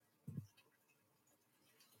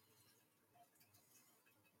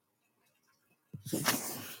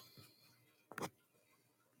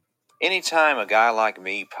Anytime a guy like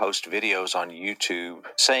me posts videos on YouTube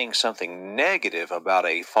saying something negative about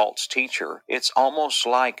a false teacher, it's almost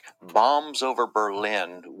like bombs over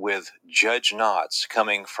Berlin with judge nots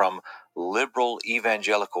coming from liberal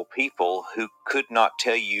evangelical people who could not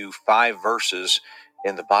tell you 5 verses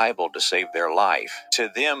in the Bible to save their life. To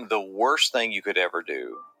them, the worst thing you could ever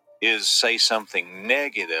do is say something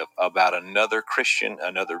negative about another Christian,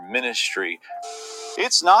 another ministry.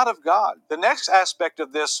 It's not of God. The next aspect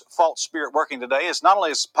of this false spirit working today is not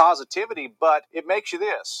only its positivity, but it makes you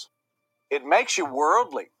this. It makes you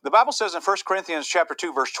worldly. The Bible says in 1 Corinthians chapter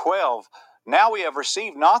 2, verse 12, "Now we have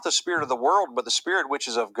received not the spirit of the world, but the spirit which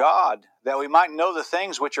is of God, that we might know the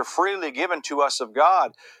things which are freely given to us of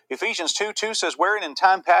God." Ephesians 2:2 says, "Wherein in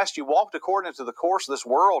time past you walked according to the course of this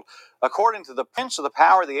world, according to the prince of the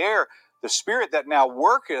power of the air, the spirit that now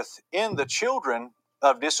worketh in the children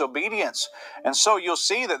of disobedience." And so you'll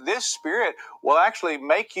see that this spirit will actually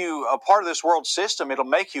make you a part of this world system. It'll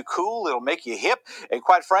make you cool. It'll make you hip. And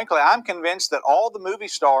quite frankly, I'm convinced that all the movie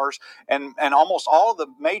stars and almost all the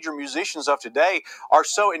major musicians of today are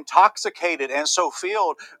so intoxicated and so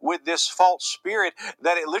filled with this false spirit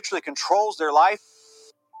that it literally controls their life.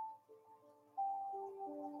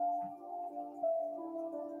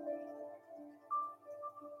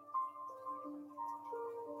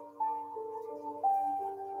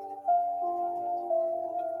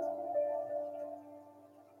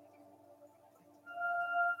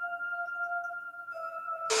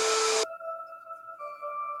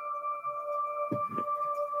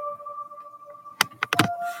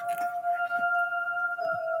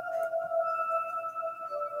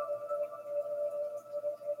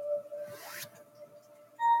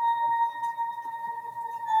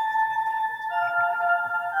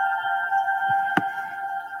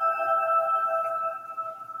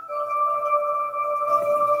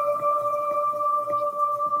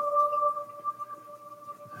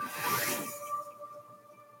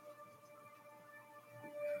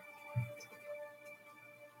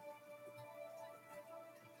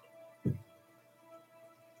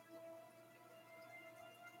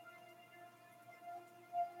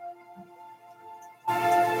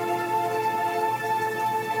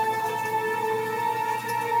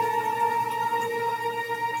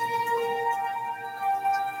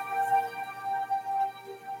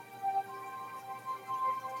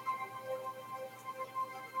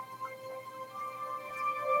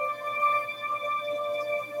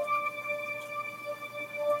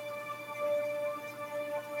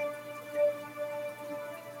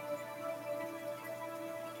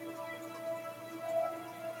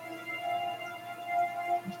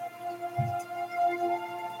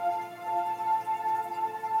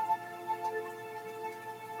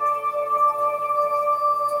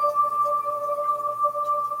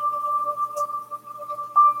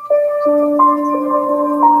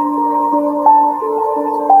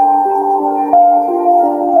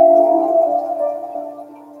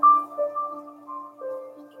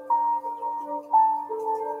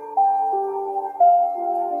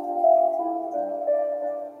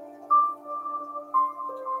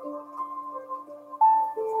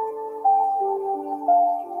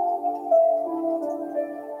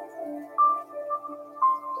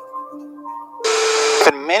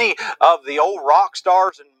 And many of the old rock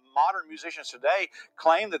stars and modern musicians today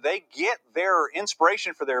claim that they get their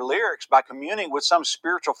inspiration for their lyrics by communing with some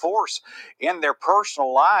spiritual force in their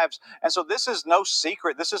personal lives. And so this is no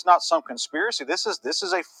secret. This is not some conspiracy. This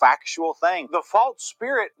is a factual thing. The false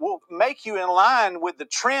spirit will make you in line with the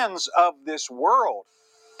trends of this world.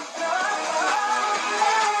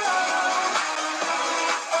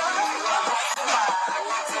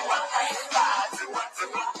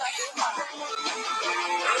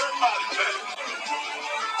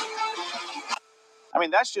 I mean,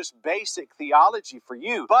 that's just basic theology for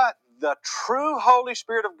you. But the true Holy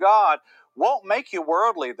Spirit of God won't make you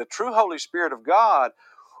worldly. The true Holy Spirit of God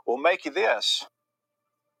will make you this.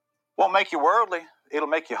 Won't make you worldly. It'll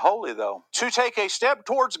make you holy, though. To take a step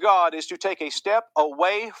towards God is to take a step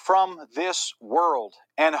away from this world.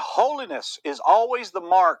 And holiness is always the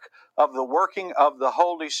mark of the working of the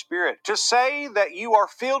Holy Spirit. To say that you are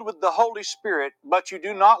filled with the Holy Spirit, but you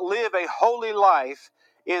do not live a holy life,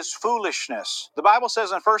 is foolishness. The Bible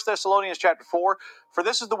says in 1 Thessalonians chapter 4, "For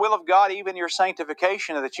this is the will of God, even your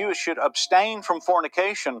sanctification, that you should abstain from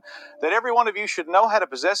fornication, that every one of you should know how to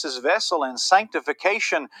possess his vessel in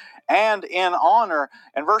sanctification and in honor."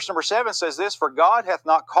 And verse number 7 says this, "For God hath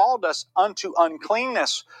not called us unto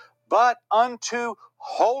uncleanness, but unto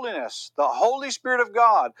holiness." The Holy Spirit of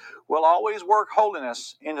God will always work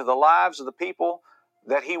holiness into the lives of the people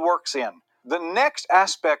that he works in. The next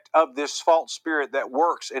aspect of this false spirit that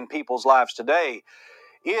works in people's lives today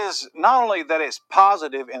is not only that it's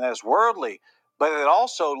positive and it's worldly, but it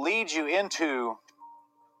also leads you into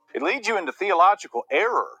theological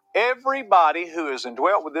error. Everybody who is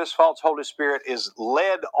indwelt with this false Holy Spirit is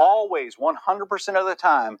led always, 100% of the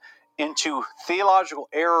time, into theological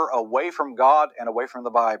error away from God and away from the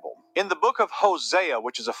Bible. In the book of Hosea,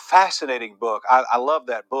 which is a fascinating book, I love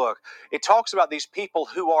that book, it talks about these people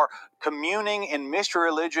who are communing in mystery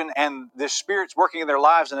religion and the Spirit's working in their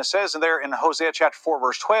lives. And it says there in Hosea chapter 4,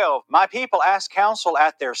 verse 12, "My people ask counsel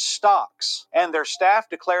at their stocks, and their staff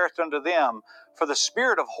declareth unto them, for the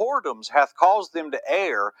spirit of whoredoms hath caused them to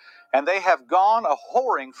err, and they have gone a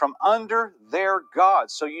whoring from under their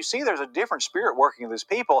gods." So you see there's a different spirit working in these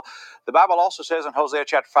people. The Bible also says in Hosea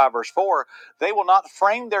chapter 5, verse 4, "They will not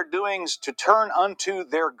frame their doings to turn unto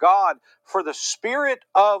their God, for the spirit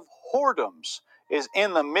of whoredoms is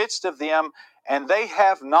in the midst of them, and they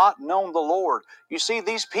have not known the Lord." You see,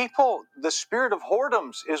 these people, the spirit of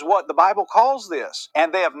whoredoms is what the Bible calls this,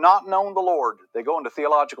 and they have not known the Lord. They go into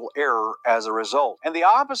theological error as a result. And the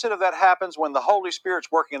opposite of that happens when the Holy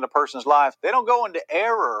Spirit's working in a person's life. They don't go into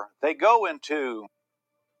error, they go into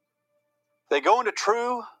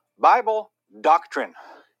true Bible doctrine.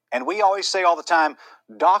 And we always say all the time,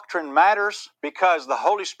 doctrine matters because the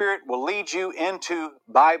Holy Spirit will lead you into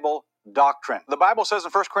Bible doctrine. The Bible says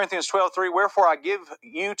in 1 Corinthians 12:3, "Wherefore I give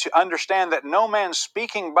you to understand that no man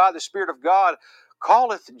speaking by the Spirit of God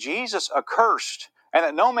calleth Jesus accursed, and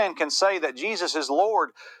that no man can say that Jesus is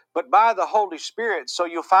Lord, but by the Holy Spirit." So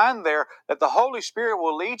you'll find there that the Holy Spirit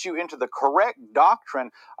will lead you into the correct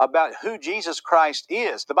doctrine about who Jesus Christ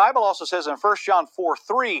is. The Bible also says in 1 John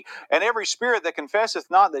 4:3, "And every spirit that confesseth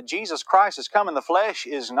not that Jesus Christ is come in the flesh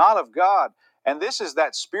is not of God. And this is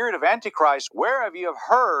that spirit of Antichrist, whereof you have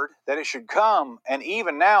heard that it should come, and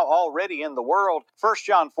even now already in the world." 1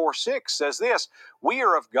 John 4:6 says this, "We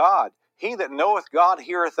are of God. He that knoweth God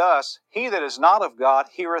heareth us. He that is not of God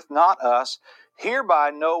heareth not us.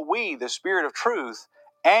 Hereby know we the spirit of truth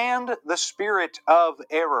and the spirit of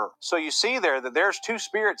error." So you see there that there's two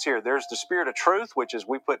spirits here. There's the spirit of truth, which is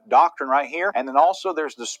we put doctrine right here, and then also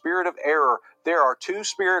there's the spirit of error. There are two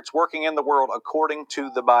spirits working in the world according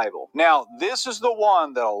to the Bible. Now, this is the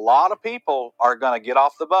one that a lot of people are going to get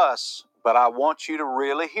off the bus, but I want you to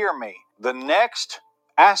really hear me. The next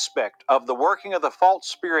aspect of the working of the false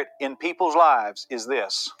spirit in people's lives is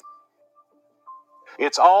this.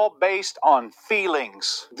 It's all based on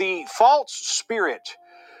feelings. The false spirit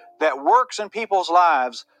that works in people's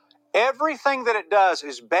lives, everything that it does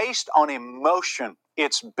is based on emotion.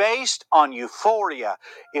 It's based on euphoria.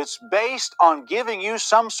 It's based on giving you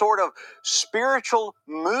some sort of spiritual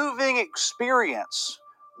moving experience.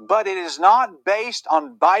 But it is not based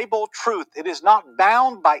on Bible truth. It is not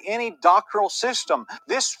bound by any doctrinal system.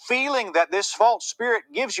 This feeling that this false spirit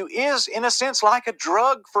gives you is, in a sense, like a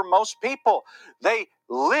drug for most people. They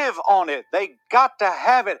live on it. They got to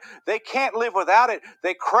have it. They can't live without it.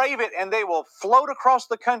 They crave it, and they will float across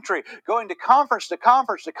the country, going to conference to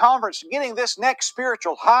conference to conference, getting this next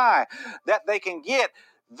spiritual high that they can get.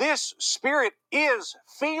 This spirit is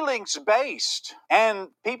feelings-based, and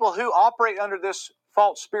people who operate under this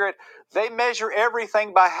false spirit, they measure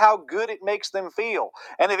everything by how good it makes them feel.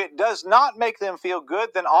 And if it does not make them feel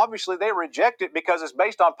good, then obviously they reject it because it's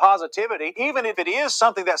based on positivity. Even if it is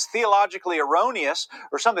something that's theologically erroneous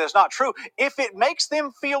or something that's not true, if it makes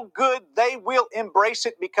them feel good, they will embrace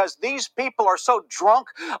it, because these people are so drunk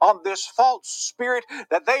on this false spirit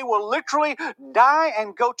that they will literally die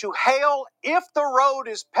and go to hell if the road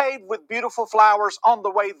is paved with beautiful flowers on the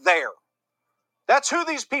way there. That's who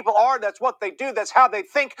these people are. That's what they do. That's how they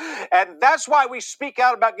think. And that's why we speak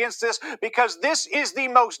out against this, because this is the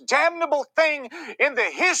most damnable thing in the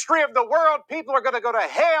history of the world. People are going to go to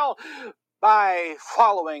hell by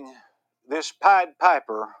following this Pied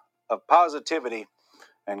Piper of positivity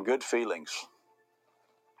and good feelings.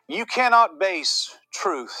 You cannot base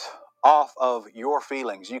truth off of your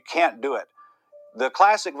feelings. You can't do it. The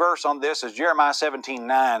classic verse on this is Jeremiah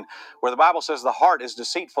 17:9, where the Bible says, "The heart is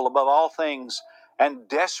deceitful above all things and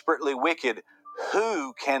desperately wicked.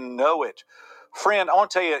 Who can know it?" Friend, I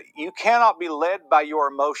want to tell you, you cannot be led by your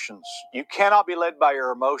emotions. You cannot be led by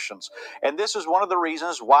your emotions. And this is one of the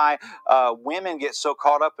reasons why women get so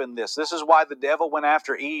caught up in this. This is why the devil went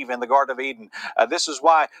after Eve in the Garden of Eden. This is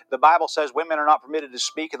why the Bible says women are not permitted to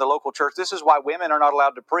speak in the local church. This is why women are not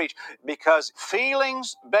allowed to preach, because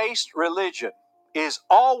feelings-based religion is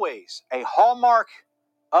always a hallmark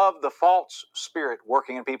of the false spirit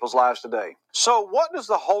working in people's lives today. So what does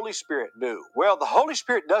the Holy Spirit do? Well, the Holy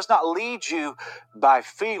Spirit does not lead you by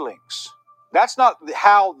feelings. That's not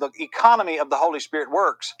how the economy of the Holy Spirit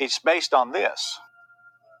works. It's based on this.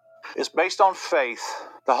 It's based on faith.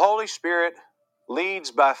 The Holy Spirit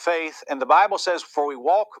leads by faith, and the Bible says, for we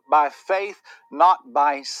walk by faith, not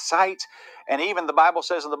by sight. And even the Bible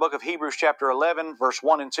says in the book of Hebrews chapter 11, verse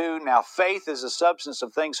 1 and 2, now faith is the substance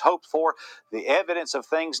of things hoped for, the evidence of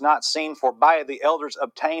things not seen, for by it the elders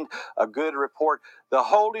obtained a good report. The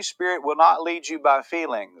Holy Spirit will not lead you by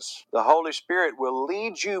feelings. The Holy Spirit will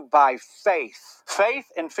lead you by faith. Faith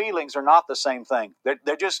and feelings are not the same thing.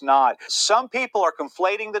 They're just not. Some people are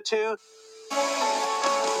conflating the two.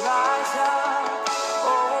 Rise up,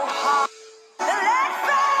 oh heart, and let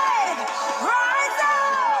faith rise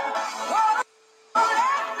up. Oh,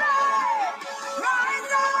 let faith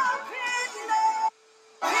rise up in me.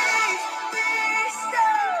 Peace, be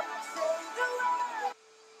still, say the word.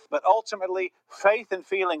 But ultimately, faith and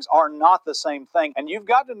feelings are not the same thing. And you've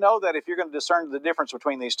got to know that if you're going to discern the difference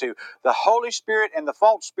between these two. The Holy Spirit and the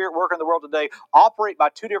false spirit working in the world today operate by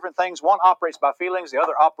two different things. One operates by feelings, the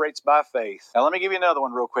other operates by faith. Now, let me give you another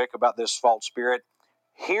one real quick about this false spirit.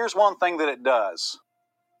 Here's one thing that it does.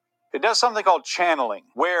 It does something called channeling,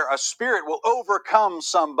 where a spirit will overcome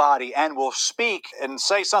somebody and will speak and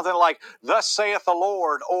say something like, thus saith the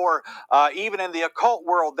Lord, or even in the occult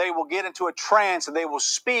world, they will get into a trance and they will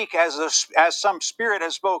speak as some spirit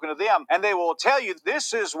has spoken to them, and they will tell you,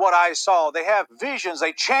 this is what I saw. They have visions,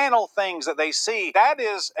 they channel things that they see. That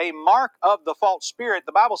is a mark of the false spirit.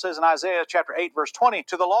 The Bible says in Isaiah chapter 8, verse 20,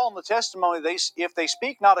 to the law and the testimony, if they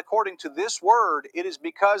speak not according to this word, it is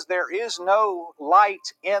because there is no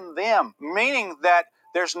light in them, meaning that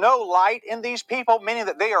there's no light in these people, meaning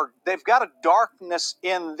that they've got a darkness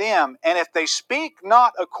in them. And if they speak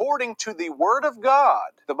not according to the word of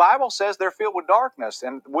God, the Bible says they're filled with darkness,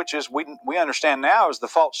 and which is we understand now is the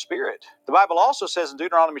false spirit. The Bible also says in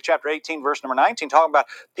Deuteronomy chapter 18, verse number 19, talking about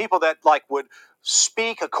people that would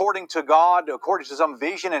speak according to God, according to some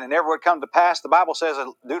vision, and it never would come to pass. The Bible says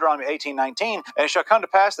in Deuteronomy 18:19, and it shall come to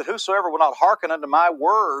pass that whosoever will not hearken unto my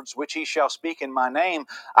words, which he shall speak in my name,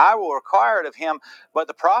 I will require it of him. But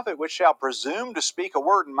the prophet which shall presume to speak a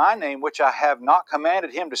word in my name, which I have not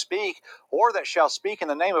commanded him to speak, or that shall speak in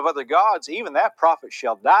the name of other gods, even that prophet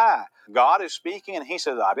shall die. God is speaking, and he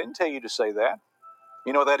says, I didn't tell you to say that.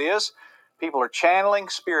 You know what that is? People are channeling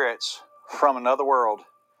spirits from another world.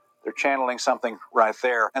 They're channeling something right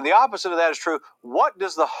there. And the opposite of that is true. What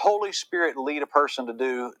does the Holy Spirit lead a person to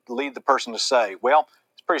do, lead the person to say? Well,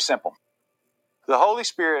 it's pretty simple. The Holy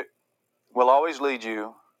Spirit will always lead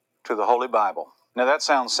you to the Holy Bible. Now that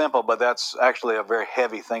sounds simple, but that's actually a very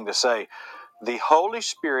heavy thing to say. The Holy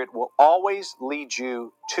Spirit will always lead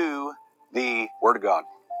you to the Word of God.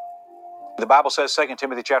 The Bible says, 2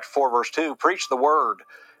 Timothy chapter 4, verse 2, preach the word.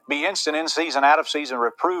 Be instant in season, out of season,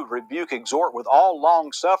 reprove, rebuke, exhort with all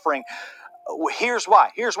long suffering. Here's why.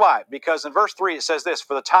 Because in verse 3 it says this,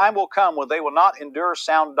 for the time will come when they will not endure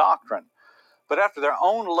sound doctrine, but after their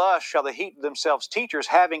own lust shall they heap themselves teachers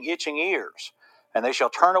having itching ears. And they shall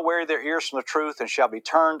turn away their ears from the truth and shall be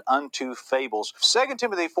turned unto fables. 2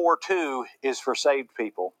 Timothy 4:2 is for saved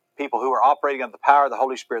people. People who are operating under the power of the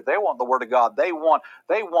Holy Spirit. They want the Word of God. They want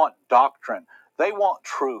doctrine. They want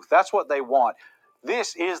truth. That's what they want.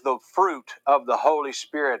 This is the fruit of the Holy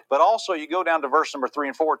Spirit. But also you go down to verse number 3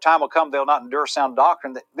 and 4. Time will come, they'll not endure sound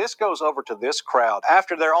doctrine. This goes over to this crowd.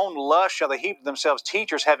 After their own lust shall they heap themselves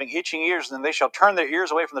teachers having itching ears, and they shall turn their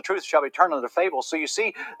ears away from the truth, shall be turned into fables. So you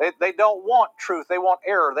see, they don't want truth. They want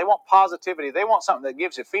error. They want positivity. They want something that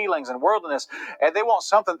gives you feelings and worldliness. And they want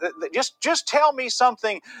something that just tell me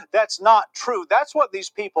something that's not true. That's what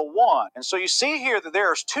these people want. And so you see here that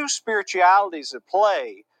there's two spiritualities at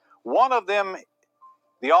play. One of them,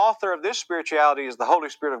 the author of this spirituality, is the Holy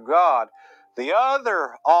Spirit of God. The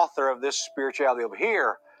other author of this spirituality over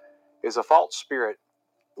here is a false spirit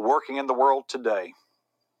working in the world today.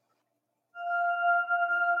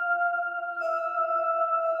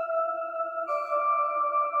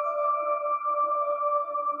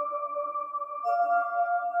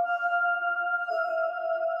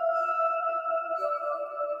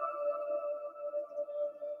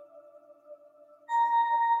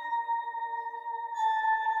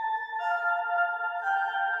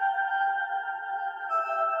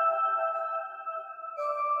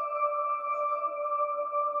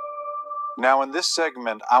 Now, in this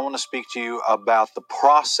segment, I want to speak to you about the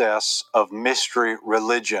process of mystery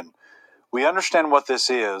religion. We understand what this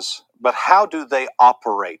is, but how do they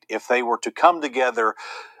operate? If they were to come together,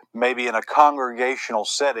 maybe in a congregational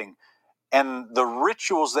setting, and the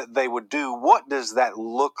rituals that they would do, what does that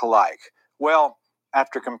look like? Well,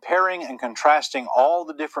 after comparing and contrasting all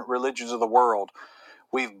the different religions of the world,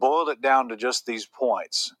 we've boiled it down to just these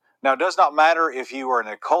points. Now, it does not matter if you are an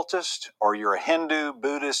occultist or you're a Hindu,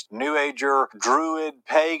 Buddhist, New Ager, Druid,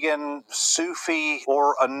 pagan, Sufi,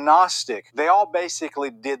 or a Gnostic. They all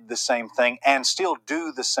basically did the same thing and still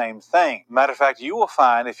do the same thing. Matter of fact, you will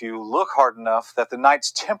find if you look hard enough that the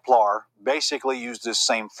Knights Templar basically used this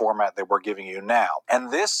same format that we're giving you now.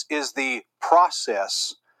 And this is the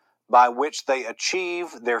process by which they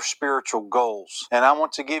achieve their spiritual goals. And I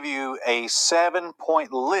want to give you a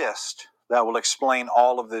 7-point list that will explain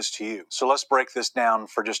all of this to you. So let's break this down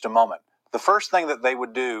for just a moment. The first thing that they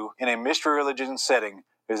would do in a mystery religion setting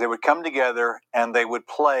is they would come together and they would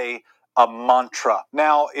play a mantra.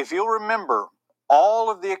 Now, if you'll remember, all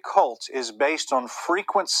of the occult is based on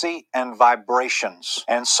frequency and vibrations.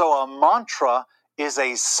 And so a mantra is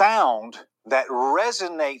a sound that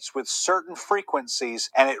resonates with certain frequencies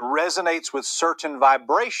and it resonates with certain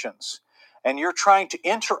vibrations. And you're trying to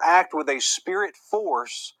interact with a spirit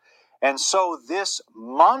force. And so this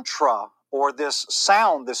mantra or this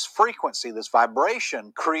sound, this frequency, this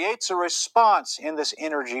vibration creates a response in this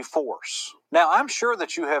energy force. Now, I'm sure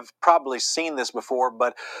that you have probably seen this before,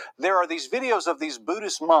 but there are these videos of these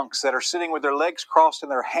Buddhist monks that are sitting with their legs crossed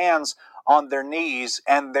and their hands on their knees,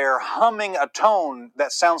 and they're humming a tone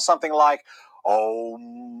that sounds something like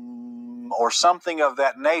Om or something of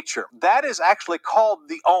that nature. That is actually called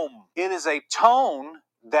the Om. It is a tone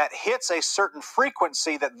that hits a certain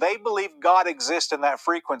frequency that they believe God exists in that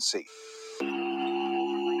frequency.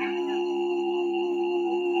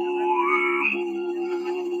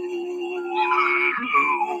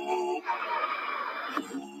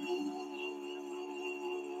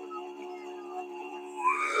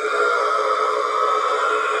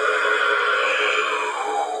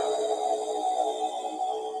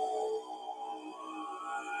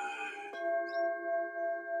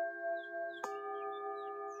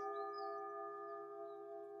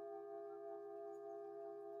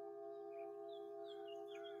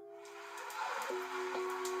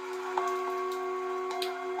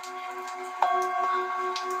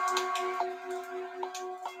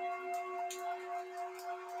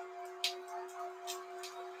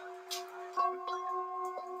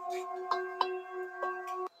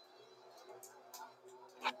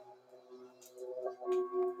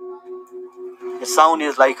 The sound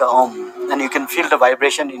is like a and you can feel the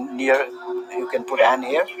vibration in near. You can put hand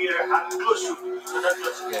here.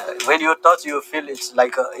 Yeah. When you touch, you feel it's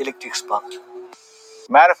like an electric spark.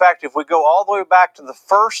 Matter of fact, if we go all the way back to the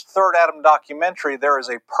first Third Adam documentary, there is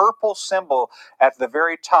a purple symbol at the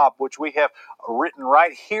very top, which we have written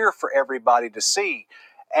right here for everybody to see.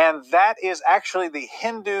 And that is actually the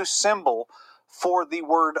Hindu symbol for the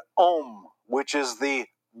word Om, which is the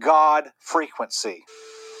God frequency.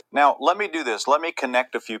 Now, let me do this. Let me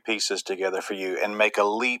connect a few pieces together for you and make a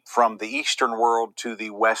leap from the Eastern world to the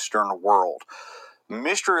Western world.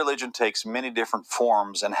 Mystery religion takes many different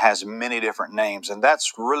forms and has many different names, and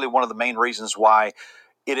that's really one of the main reasons why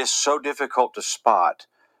it is so difficult to spot.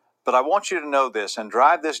 But I want you to know this and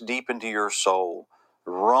drive this deep into your soul.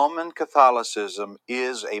 Roman Catholicism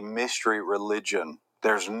is a mystery religion.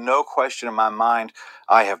 There's no question in my mind.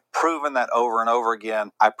 I have proven that over and over again.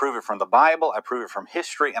 I prove it from the Bible, I prove it from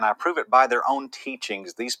history, and I prove it by their own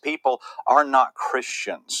teachings. These people are not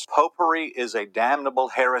Christians. Popery is a damnable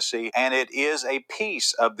heresy, and it is a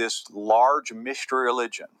piece of this large mystery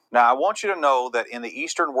religion. Now, I want you to know that in the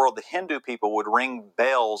Eastern world, the Hindu people would ring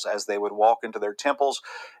bells as they would walk into their temples,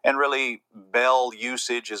 and really, bell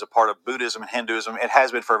usage is a part of Buddhism and Hinduism. It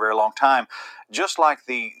has been for a very long time. Just like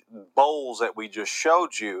the bowls that we just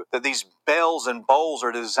showed you, that these bells and bowls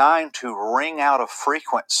are designed to ring out a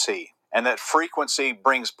frequency, and that frequency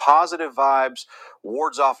brings positive vibes,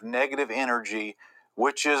 wards off negative energy,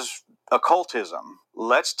 which is occultism.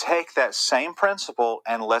 Let's take that same principle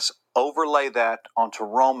and let's overlay that onto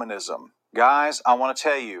Romanism. Guys, I want to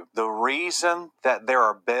tell you, the reason that there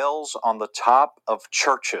are bells on the top of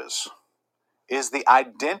churches is the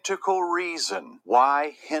identical reason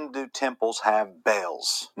why Hindu temples have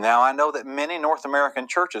bells. Now, I know that many North American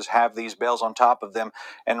churches have these bells on top of them,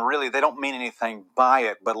 and really they don't mean anything by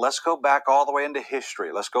it, but let's go back all the way into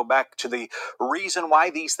history. Let's go back to the reason why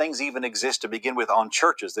these things even exist to begin with on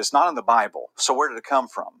churches. It's not in the Bible. So where did it come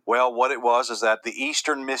from? Well, what it was is that the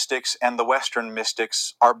Eastern mystics and the Western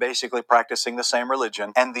mystics are basically practicing the same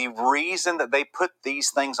religion, and the reason that they put these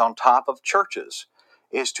things on top of churches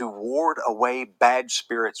is to ward away bad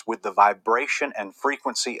spirits with the vibration and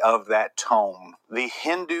frequency of that tone. The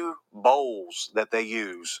Hindu bowls that they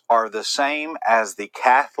use are the same as the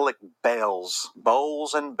Catholic bells.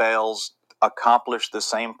 Bowls and bells accomplish the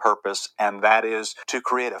same purpose, and that is to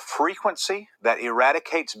create a frequency that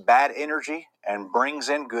eradicates bad energy and brings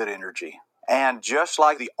in good energy. And just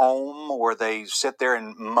like the Om, where they sit there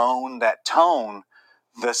and moan that tone,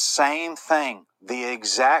 the same thing, the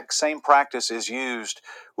exact same practice is used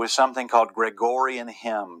with something called Gregorian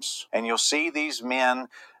hymns. And you'll see these men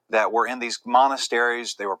that were in these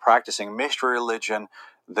monasteries, they were practicing mystery religion,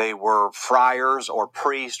 they were friars or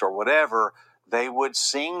priests or whatever. They would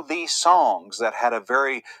sing these songs that had a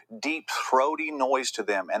very deep, throaty noise to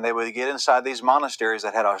them, and they would get inside these monasteries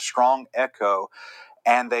that had a strong echo,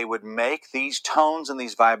 and they would make these tones and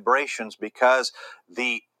these vibrations because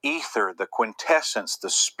the ether, the quintessence, the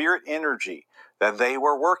spirit energy that they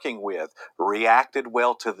were working with reacted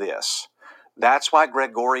well to this. That's why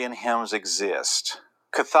Gregorian hymns exist.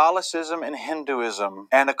 Catholicism and Hinduism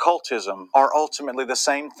and occultism are ultimately the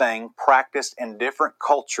same thing, practiced in different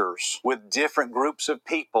cultures with different groups of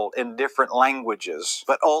people in different languages,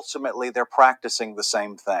 but ultimately they're practicing the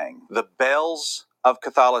same thing. The bells of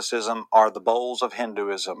Catholicism are the bowls of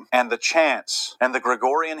Hinduism, and the chants and the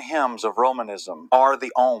Gregorian hymns of Romanism are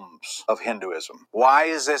the ohms of Hinduism. Why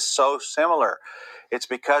is this so similar? It's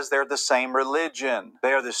because they're the same religion.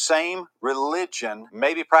 They are the same religion,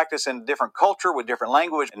 maybe practiced in a different culture with different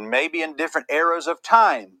language and maybe in different eras of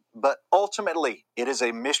time. But ultimately, it is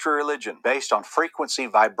a mystery religion based on frequency,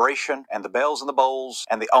 vibration, and the bells and the bowls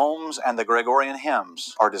and the ohms and the Gregorian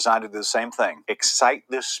hymns are designed to do the same thing. Excite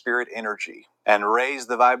this spirit energy and raise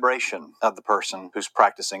the vibration of the person who's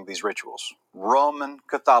practicing these rituals. Roman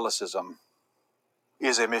Catholicism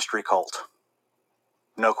is a mystery cult.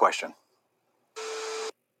 No question.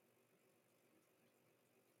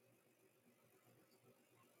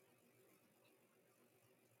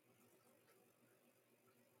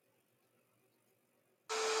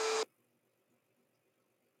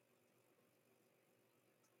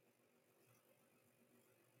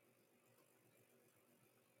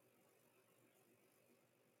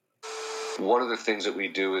 One of the things that we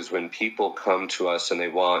do is when people come to us and they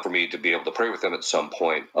want for me to be able to pray with them at some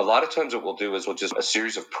point, a lot of times what we'll do is we'll just a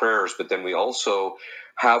series of prayers, but then we also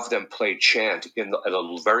have them play chant at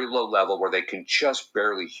a very low level where they can just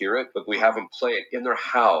barely hear it, but we have them play it in their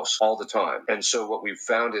house all the time. And so what we've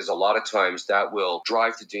found is a lot of times that will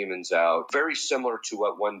drive the demons out. Very similar to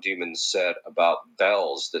what one demon said about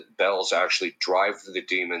bells, that bells actually drive the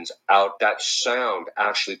demons out. That sound,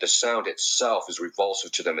 actually the sound itself is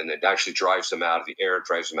revulsive to them, and it actually drives them out of the air,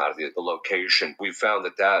 drives them out of the location. We've found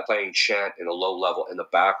that playing chant in a low level in the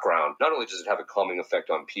background, not only does it have a calming effect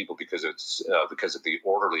on people because of the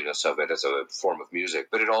orderliness of it as a form of music,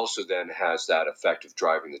 but it also then has that effect of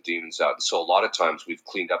driving the demons out. And so a lot of times we've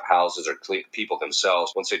cleaned up houses or people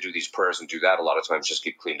themselves, once they do these prayers and do that, a lot of times just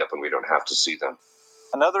get cleaned up and we don't have to see them.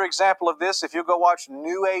 Another example of this, if you go watch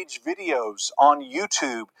New Age videos on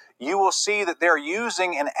YouTube, you will see that they're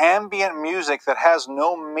using an ambient music that has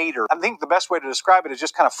no meter. I think the best way to describe it is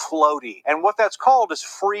just kind of floaty. And what that's called is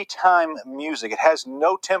free time music. It has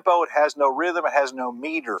no tempo, it has no rhythm, it has no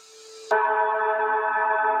meter.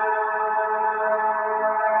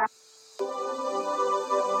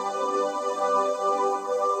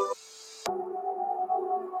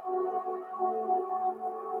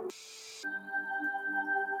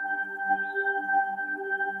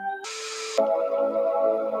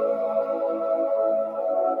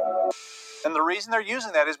 And the reason they're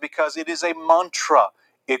using that is because it is a mantra.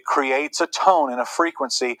 It creates a tone and a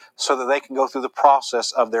frequency so that they can go through the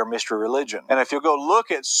process of their mystery religion. And if you go look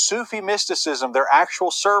at Sufi mysticism, their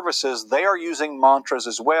actual services, they are using mantras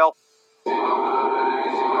as well.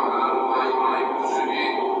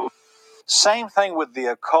 Same thing with the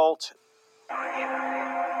occult.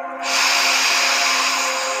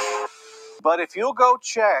 But if you'll go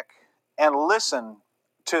check and listen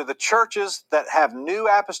to the churches that have New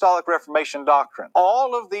Apostolic Reformation doctrine,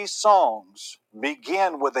 all of these songs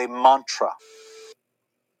begin with a mantra.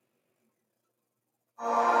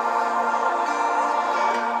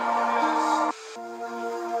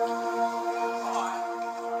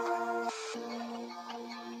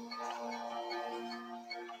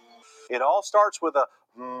 It all starts with a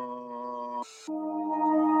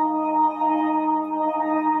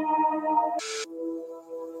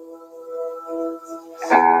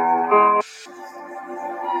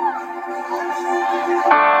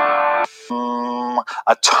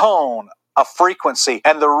a tone, a frequency.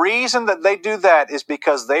 And the reason that they do that is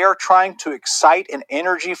because they are trying to excite an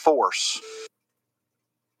energy force.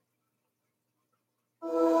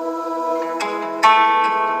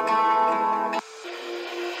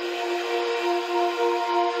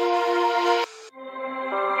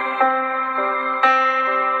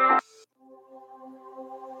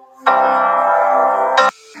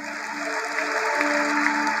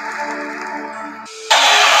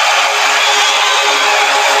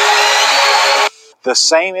 The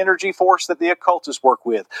same energy force that the occultists work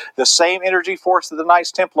with, the same energy force that the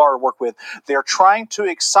Knights Templar work with. They're trying to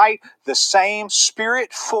excite the same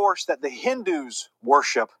spirit force that the Hindus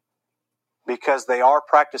worship because they are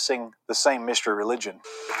practicing the same mystery religion.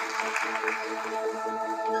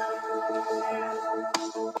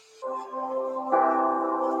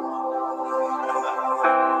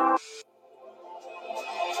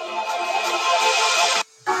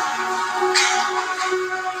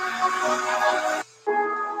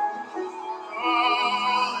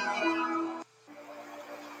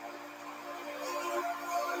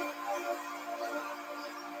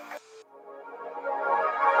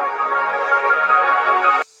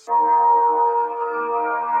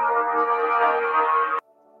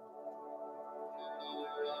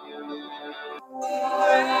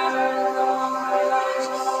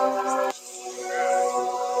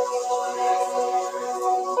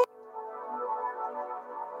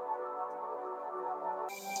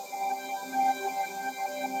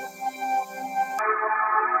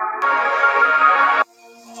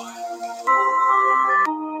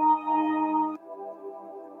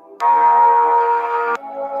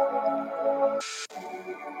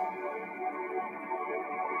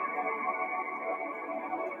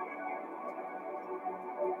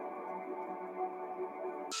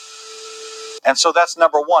 And so that's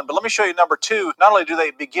number one. But let me show you number two. Not only do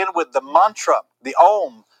they begin with the mantra, the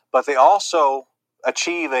Om, but they also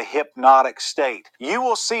achieve a hypnotic state. You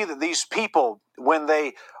will see that these people, when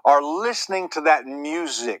they are listening to that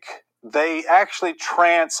music, they actually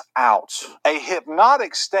trance out. A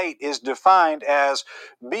hypnotic state is defined as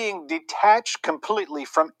being detached completely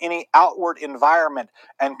from any outward environment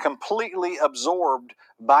and completely absorbed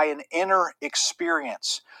by an inner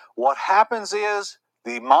experience. What happens is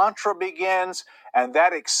the mantra begins, and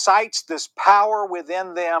that excites this power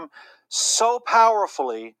within them so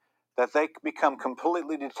powerfully that they become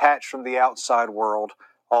completely detached from the outside world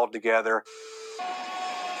altogether.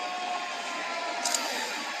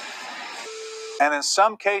 And in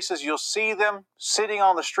some cases, you'll see them sitting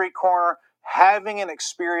on the street corner having an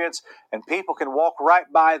experience, and people can walk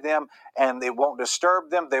right by them and it won't disturb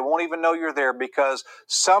them. They won't even know you're there because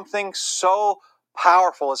something so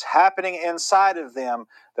powerful is happening inside of them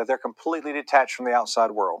that they're completely detached from the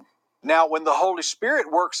outside world. Now, when the Holy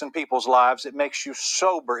Spirit works in people's lives, it makes you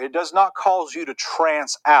sober. It does not cause you to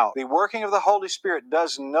trance out. The working of the Holy Spirit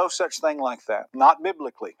does no such thing like that, not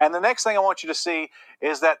biblically. And the next thing I want you to see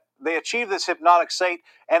is that they achieve this hypnotic state,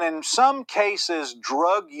 and in some cases,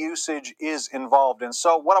 drug usage is involved. And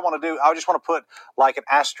so what I want to do, I just want to put like an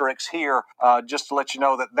asterisk here, just to let you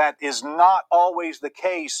know that that is not always the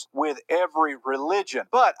case with every religion.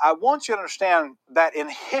 But I want you to understand that in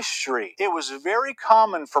history, it was very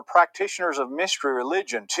common for practitioners of mystery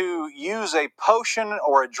religion to use a potion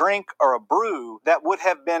or a drink or a brew that would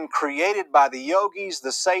have been created by the yogis,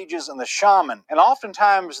 the sages, and the shaman. And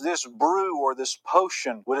oftentimes this brew or this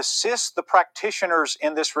potion would assist the practitioners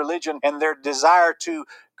in this religion in their desire to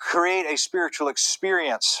create a spiritual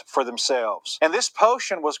experience for themselves. And this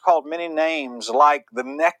potion was called many names, like the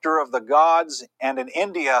nectar of the gods, and in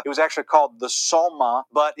India it was actually called the soma,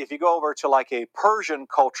 but if you go over to like a Persian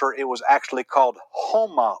culture, it was actually called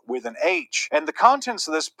homa with an H. And the contents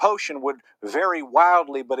of this potion would vary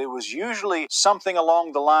wildly, but it was usually something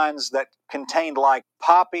along the lines that contained like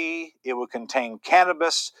poppy, it would contain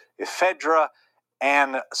cannabis, ephedra,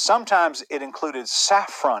 and sometimes it included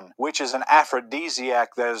saffron, which is an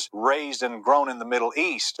aphrodisiac that is raised and grown in the Middle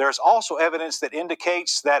East. There's also evidence that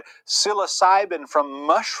indicates that psilocybin from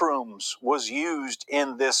mushrooms was used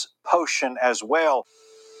in this potion as well.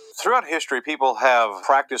 Throughout history, people have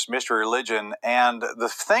practiced mystery religion, and the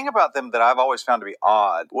thing about them that I've always found to be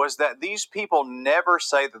odd was that these people never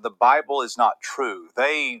say that the Bible is not true.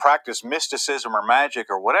 They practice mysticism or magic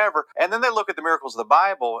or whatever, and then they look at the miracles of the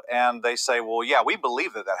Bible and they say, well, yeah, we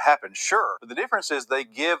believe that that happened, sure. But the difference is they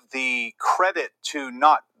give the credit to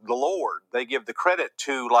not the Lord. They give the credit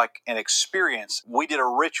to like an experience. We did a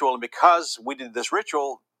ritual, and because we did this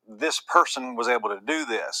ritual, this person was able to do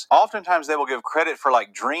this. Oftentimes they will give credit for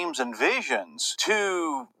like dreams and visions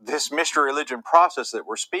to this mystery religion process that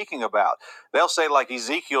we're speaking about. They'll say like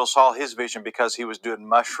Ezekiel saw his vision because he was doing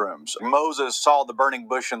mushrooms. Moses saw the burning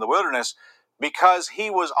bush in the wilderness because he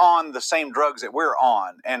was on the same drugs that we're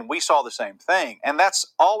on, and we saw the same thing. And that's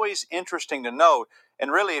always interesting to note.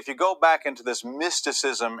 And really, if you go back into this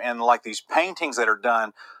mysticism and like these paintings that are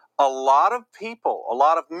done, A lot of people, a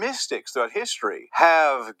lot of mystics throughout history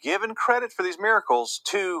have given credit for these miracles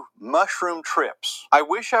to mushroom trips. I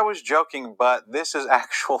wish I was joking, but this is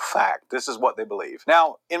actual fact. This is what they believe.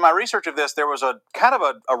 Now, in my research of this, there was a kind of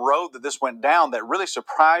a road that this went down that really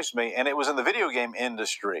surprised me, and it was in the video game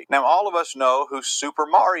industry. Now, all of us know who Super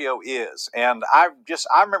Mario is, and I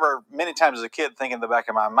remember many times as a kid thinking in the back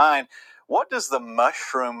of my mind, what does the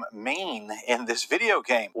mushroom mean in this video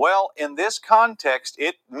game? Well, in this context,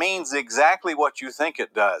 it means exactly what you think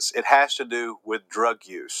it does. It has to do with drug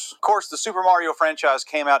use. Of course, the Super Mario franchise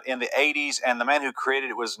came out in the 80s, and the man who created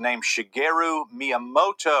it was named Shigeru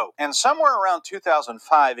Miyamoto. And somewhere around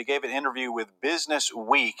 2005, he gave an interview with Business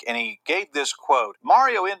Week, and he gave this quote,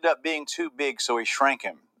 "Mario ended up being too big, so he shrank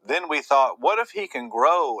him. Then we thought, what if he can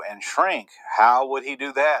grow and shrink? How would he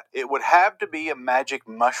do that? It would have to be a magic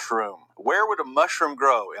mushroom. Where would a mushroom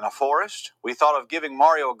grow? In a forest? We thought of giving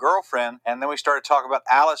Mario a girlfriend, and then we started talking about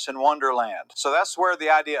Alice in Wonderland." So that's where the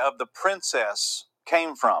idea of the princess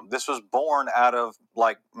came from. This was born out of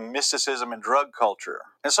like mysticism and drug culture.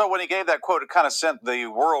 And so when he gave that quote, it kind of sent the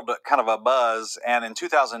world kind of a buzz. And in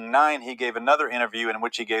 2009, he gave another interview in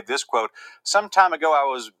which he gave this quote. "Some time ago, I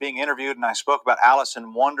was being interviewed and I spoke about Alice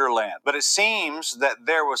in Wonderland. But it seems that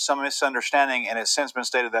there was some misunderstanding, and it's since been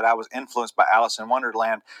stated that I was influenced by Alice in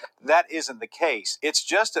Wonderland. That isn't the case. It's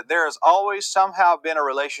just that there has always somehow been a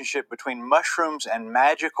relationship between mushrooms and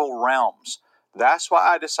magical realms. That's why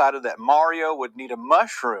I decided that Mario would need a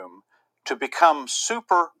mushroom to become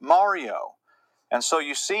Super Mario." And so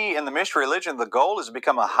you see in the mystery religion, the goal is to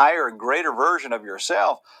become a higher and greater version of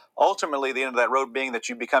yourself. Ultimately, the end of that road being that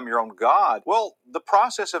you become your own God. Well, the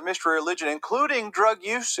process of mystery religion, including drug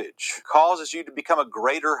usage, causes you to become a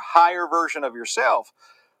greater, higher version of yourself,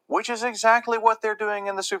 which is exactly what they're doing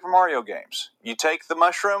in the Super Mario games. You take the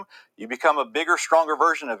mushroom, you become a bigger, stronger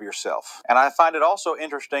version of yourself. And I find it also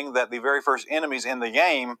interesting that the very first enemies in the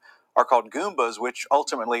game are called Goombas, which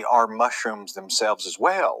ultimately are mushrooms themselves as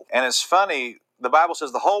well. And it's funny, the Bible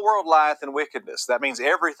says the whole world lieth in wickedness. That means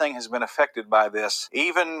everything has been affected by this,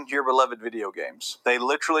 even your beloved video games. They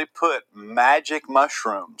literally put magic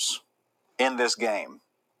mushrooms in this game,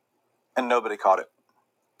 and nobody caught it.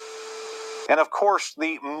 And of course,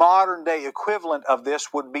 the modern day equivalent of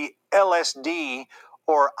this would be LSD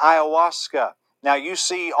or ayahuasca. Now, you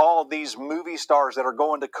see all these movie stars that are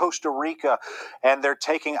going to Costa Rica and they're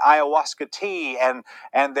taking ayahuasca tea and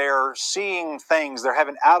they're seeing things, they're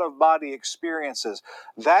having out-of-body experiences.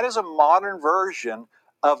 That is a modern version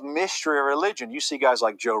of mystery religion. You see guys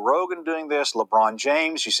like Joe Rogan doing this, LeBron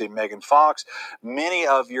James, you see Megan Fox. Many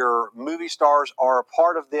of your movie stars are a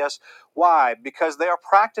part of this. Why? Because they are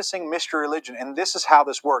practicing mystery religion, and this is how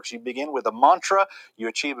this works. You begin with a mantra, you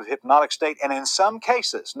achieve a hypnotic state, and in some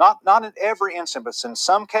cases, not in every instance, but in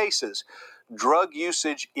some cases, drug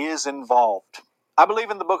usage is involved. I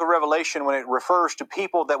believe in the book of Revelation when it refers to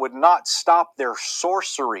people that would not stop their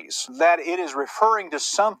sorceries, that it is referring to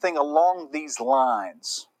something along these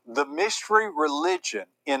lines. The mystery religion,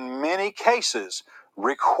 in many cases,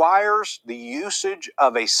 requires the usage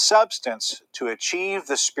of a substance to achieve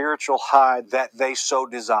the spiritual high that they so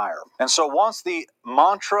desire. And so once the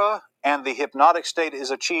mantra and the hypnotic state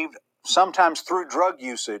is achieved, sometimes through drug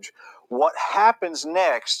usage, what happens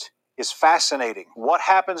next is fascinating. What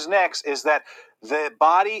happens next is that the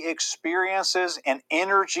body experiences an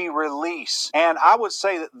energy release. And I would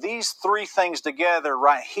say that these three things together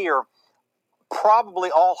right here probably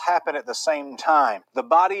all happen at the same time. The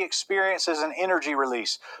body experiences an energy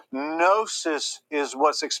release. Gnosis is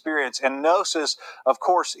what's experienced. And gnosis, of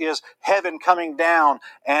course, is heaven coming down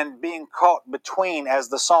and being caught between, as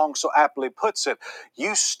the song so aptly puts it.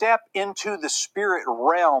 You step into the spirit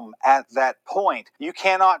realm at that point. You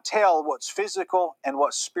cannot tell what's physical and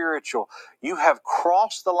what's spiritual. You have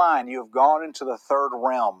crossed the line. You have gone into the third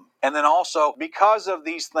realm. And then also, because of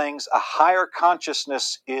these things, a higher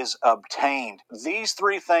consciousness is obtained. These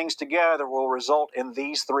three things together will result in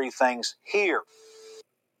these three things here.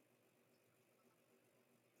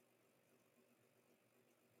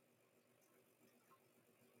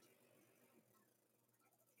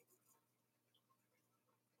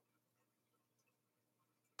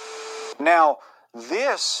 Now,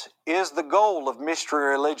 this is the goal of mystery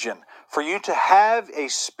religion, for you to have a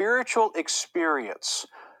spiritual experience.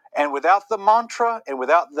 And without the mantra and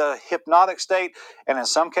without the hypnotic state, and in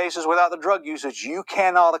some cases without the drug usage, you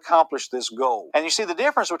cannot accomplish this goal. And you see the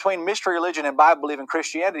difference between mystery religion and Bible-believing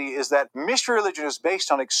Christianity is that mystery religion is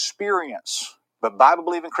based on experience, but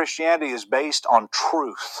Bible-believing Christianity is based on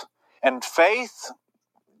truth. And faith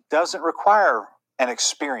doesn't require an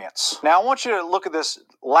experience. Now, I want you to look at this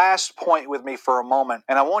last point with me for a moment,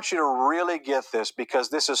 and I want you to really get this because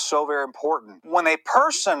this is so very important. When a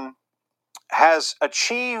person has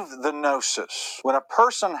achieved the gnosis, when a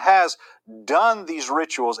person has done these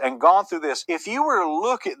rituals and gone through this, if you were to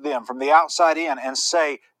look at them from the outside in and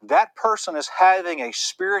say that person is having a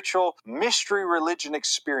spiritual mystery religion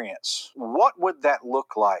experience, what would that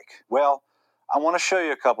look like? Well, I want to show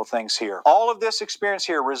you a couple things here. All of this experience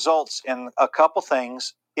here results in a couple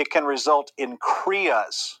things. It can result in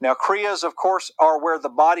kriyas. Now, kriyas, of course, are where the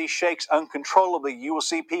body shakes uncontrollably. You will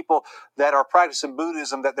see people that are practicing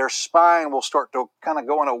Buddhism that their spine will start to kind of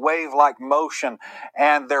go in a wave-like motion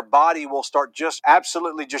and their body will start just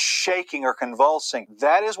absolutely just shaking or convulsing.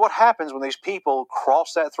 That is what happens when these people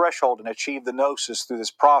cross that threshold and achieve the gnosis through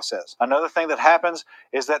this process. Another thing that happens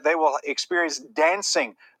is that they will experience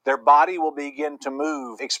dancing. Their body will begin to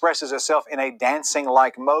move, expresses itself in a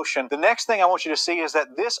dancing-like motion. The next thing I want you to see is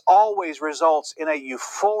that this always results in a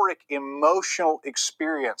euphoric, emotional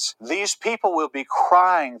experience. These people will be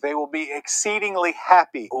crying. They will be exceedingly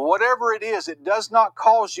happy. Whatever it is, it does not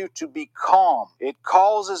cause you to be calm. It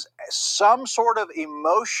causes some sort of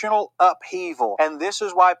emotional upheaval. And this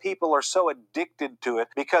is why people are so addicted to it,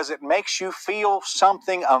 because it makes you feel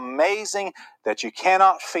something amazing that you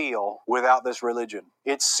cannot feel without this religion.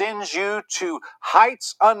 It sends you to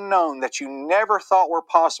heights unknown that you never thought were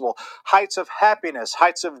possible, heights of happiness,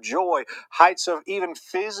 heights of joy, heights of even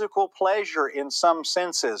physical pleasure in some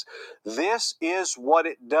senses. This is what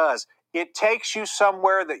it does. It takes you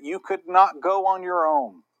somewhere that you could not go on your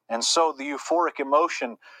own. And so the euphoric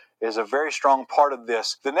emotion is a very strong part of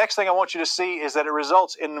this. The next thing I want you to see is that it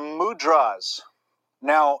results in mudras.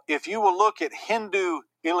 Now, if you will look at Hindu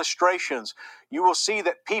illustrations, you will see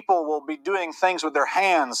that people will be doing things with their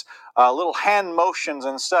hands, little hand motions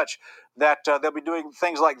and such, that they'll be doing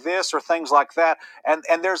things like this or things like that. And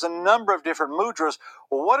there's a number of different mudras.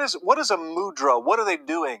 Well, what is a mudra? What are they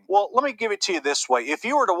doing? Well, let me give it to you this way. If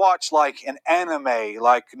you were to watch like an anime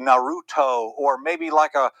like Naruto or maybe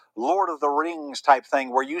like a Lord of the Rings type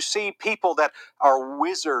thing where you see people that are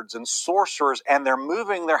wizards and sorcerers and they're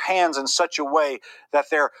moving their hands in such a way that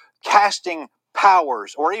they're casting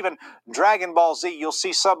powers, or even Dragon Ball Z, you'll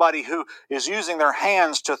see somebody who is using their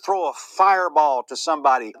hands to throw a fireball to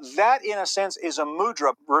somebody. That, in a sense, is a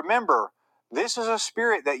mudra. Remember, this is a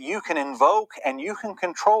spirit that you can invoke and you can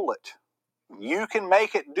control it. You can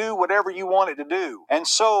make it do whatever you want it to do. And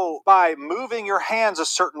so by moving your hands a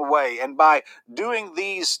certain way and by doing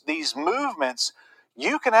these movements,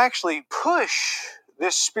 you can actually push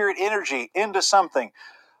this spirit energy into something.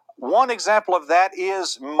 One example of that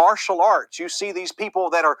is martial arts. You see these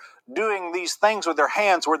people that are doing these things with their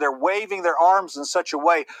hands where they're waving their arms in such a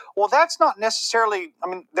way. Well, that's not necessarily,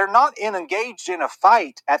 they're not engaged in a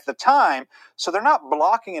fight at the time, so they're not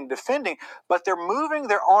blocking and defending, but they're moving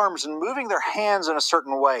their arms and moving their hands in a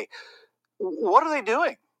certain way. What are they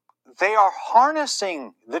doing? They are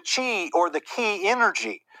harnessing the chi or the ki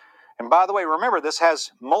energy. And by the way, remember, this has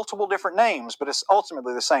multiple different names, but it's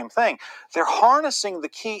ultimately the same thing. They're harnessing the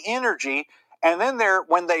ki energy, and then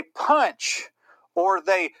when they punch or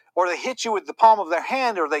they hit you with the palm of their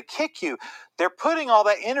hand or they kick you, they're putting all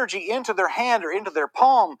that energy into their hand or into their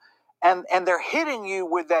palm, and they're hitting you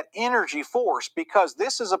with that energy force, because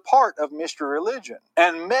this is a part of mystery religion.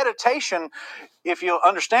 And meditation, if you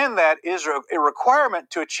understand that, is a requirement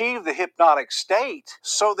to achieve the hypnotic state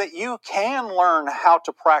so that you can learn how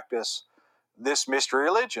to practice this mystery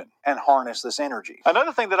religion and harness this energy.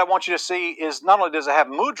 Another thing that I want you to see is not only does it have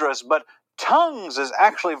mudras, but tongues is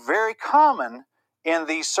actually very common in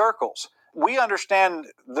these circles. We understand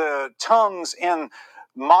the tongues in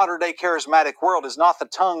modern-day charismatic world is not the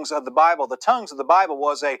tongues of the Bible. The tongues of the Bible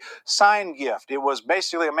was a sign gift. It was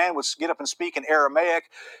basically a man would get up and speak in Aramaic,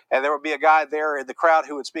 and there would be a guy there in the crowd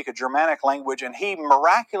who would speak a Germanic language, and he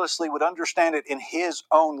miraculously would understand it in his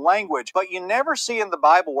own language. But you never see in the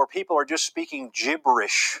Bible where people are just speaking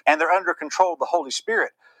gibberish, and they're under control of the Holy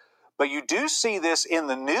Spirit. But you do see this in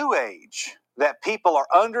the New Age, that people are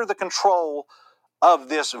under the control of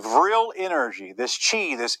this vril energy, this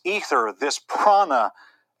chi, this ether, this prana,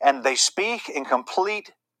 and they speak in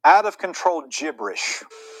complete, out-of-control gibberish.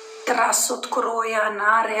 Trasut kroja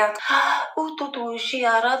narjat, ututuši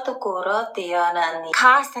aratu koroti anani.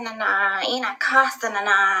 Kastanana, ina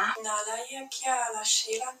kastanana. Nalaja kiala,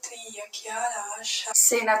 shilatria kiala asha.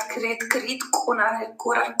 Senat krit kunaret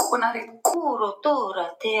kuro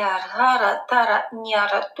tora tear hara tara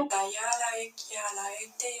nyaratu. Dayala kiala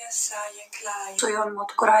eteya saya klai. Soyon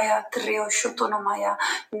mot kraja trio shutonomaya,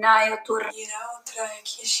 najotur. Ira otra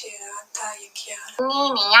kishira taya kiala.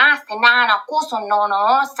 Nini yaste nana kusun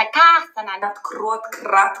nono,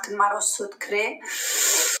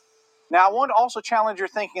 Now, I want to also challenge your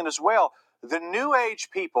thinking as well. The New Age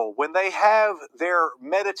people, when they have their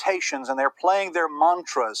meditations and they're playing their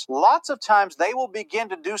mantras, lots of times they will begin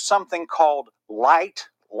to do something called light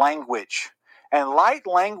language. And light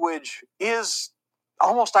language is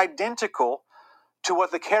almost identical to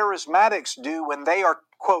what the charismatics do when they are,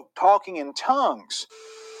 quote, talking in tongues.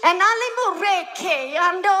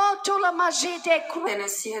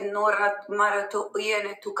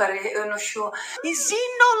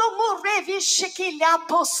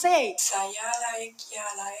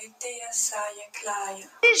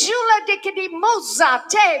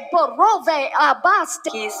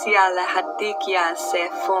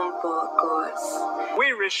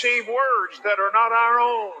 We receive words that are not our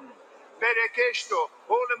own.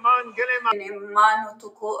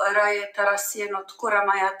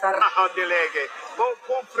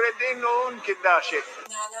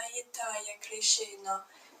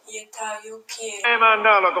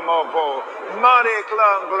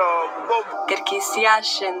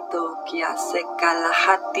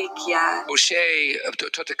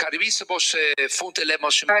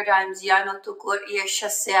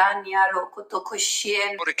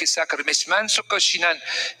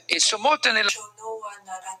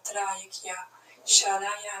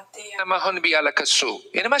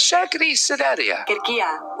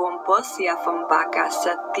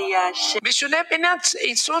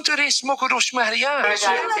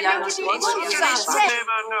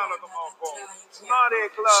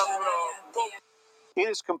 It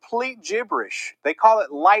is complete gibberish. They call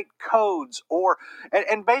it light codes,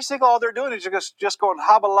 and basically all they're doing is just going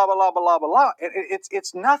habba labba labba labba la.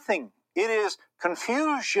 It's nothing. It is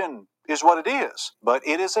confusion, is what it is. But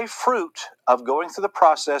it is a fruit of going through the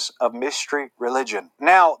process of mystery religion.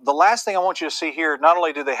 Now, the last thing I want you to see here, not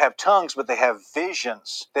only do they have tongues, but they have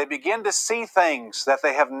visions. They begin to see things that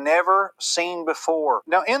they have never seen before.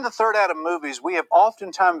 Now, in the Third Adam movies, we have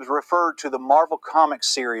oftentimes referred to the Marvel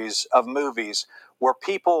Comics series of movies where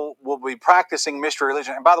people will be practicing mystery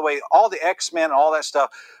religion. And by the way, all the X-Men and all that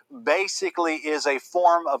stuff basically is a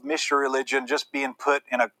form of mystery religion just being put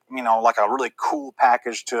in like a really cool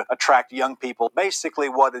package to attract young people. Basically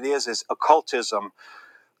what it is occultism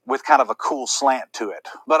with kind of a cool slant to it.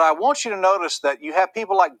 But I want you to notice that you have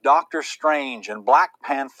people like Doctor Strange and Black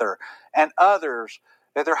Panther and others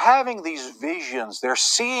that they're having these visions. They're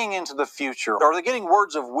seeing into the future, or they're getting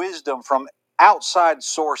words of wisdom from outside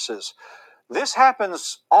sources. This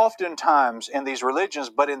happens oftentimes in these religions,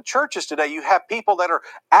 but in churches today, you have people that are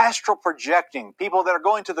astral projecting, people that are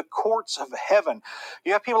going to the courts of heaven.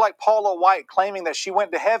 You have people like Paula White claiming that she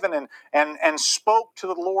went to heaven and spoke to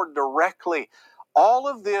the Lord directly. All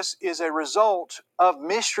of this is a result of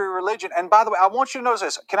mystery religion. And by the way, I want you to notice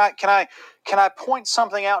this. Can I point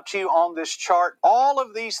something out to you on this chart? All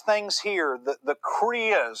of these things here, the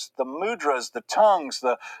kriyas, the mudras, the tongues,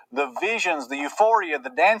 the visions, the euphoria, the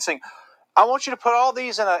dancing, I want you to put all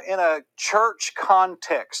these in a church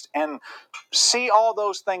context and see all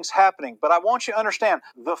those things happening. But I want you to understand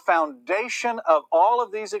the foundation of all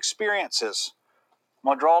of these experiences. I'm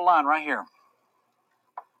going to draw a line right here.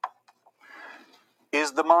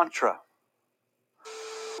 Is the mantra.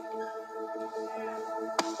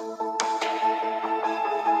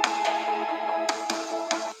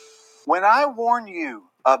 When I warn you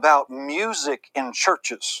about music in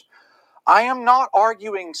churches, I am not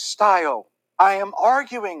arguing style. I am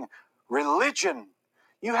arguing religion.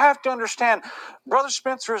 You have to understand, Brother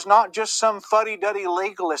Spencer is not just some fuddy-duddy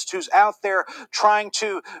legalist who's out there trying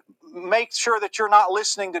to make sure that you're not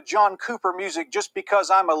listening to John Cooper music just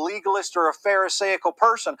because I'm a legalist or a pharisaical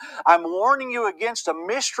person. I'm warning you against a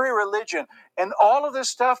mystery religion. And all of this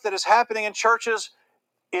stuff that is happening in churches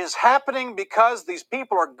is happening because these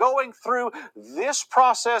people are going through this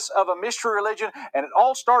process of a mystery religion, and it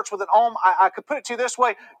all starts with an om. I could put it to you this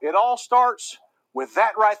way. It all starts with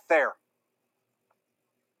that right there.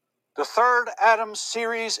 The Third Adam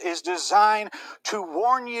series is designed to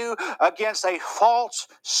warn you against a false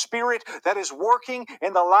spirit that is working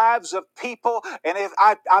in the lives of people. And if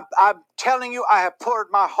I'm telling you, I have poured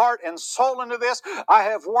my heart and soul into this. I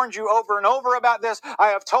have warned you over and over about this. I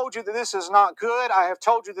have told you that this is not good. I have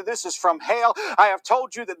told you that this is from hell. I have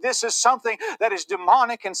told you that this is something that is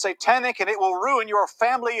demonic and satanic, and it will ruin your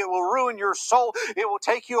family. It will ruin your soul. It will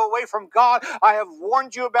take you away from God. I have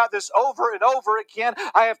warned you about this over and over again.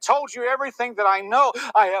 I have told you everything that I know.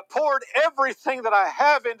 I have poured everything that I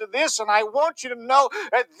have into this, and I want you to know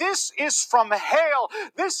that this is from hell.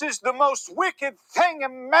 This is the most wicked thing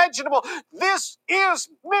imaginable. This is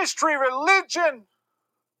mystery religion.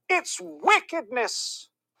 It's wickedness.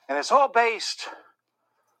 And it's all based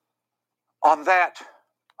on that,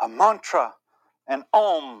 a mantra, an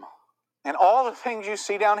om, and all the things you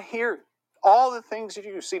see down here, all the things that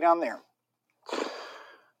you see down there.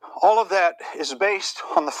 All of that is based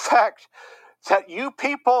on the fact that you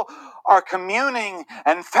people are communing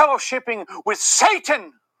and fellowshipping with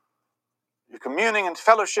Satan. You're communing and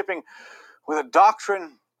fellowshipping with a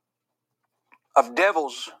doctrine of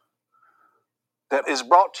devils that is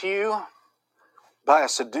brought to you by a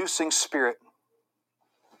seducing spirit.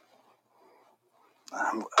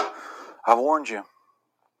 I've warned you.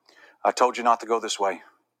 I told you not to go this way.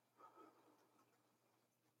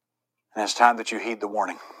 And it's time that you heed the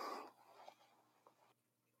warning.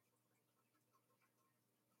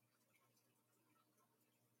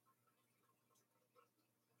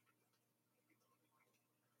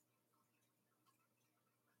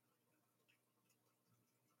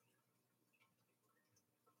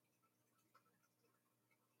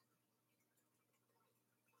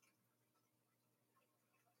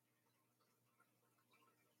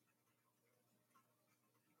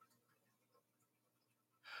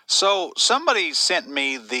 So somebody sent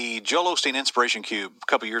me the Joel Osteen Inspiration Cube a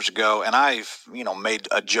couple years ago, and I've made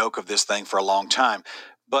a joke of this thing for a long time.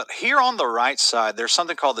 But here on the right side, there's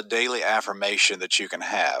something called the daily affirmation that you can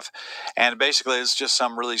have, and basically it's just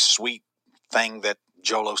some really sweet thing that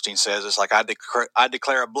Joel Osteen says. It's like I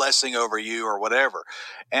declare a blessing over you or whatever.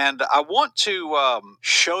 And I want to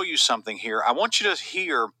show you something here. I want you to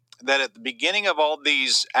hear that at the beginning of all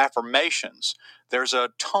these affirmations, there's a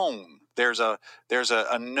tone. There's a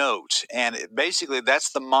note, and basically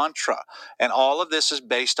that's the mantra. And all of this is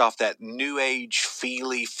based off that new age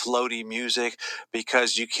feely floaty music,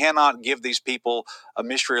 because you cannot give these people a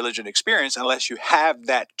mystery religion experience unless you have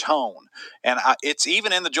that tone. And it's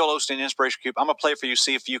even in the Joel Osteen Inspiration Cube. I'm gonna play it for you,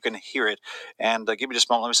 see if you can hear it. And give me just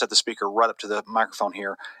a moment. Let me set the speaker right up to the microphone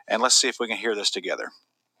here, and let's see if we can hear this together.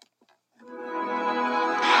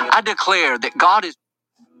 I declare that God is.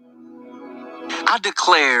 I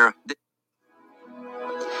declare that.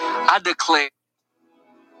 I declare.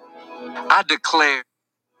 I declare.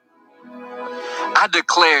 I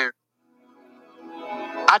declare.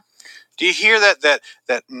 Do you hear that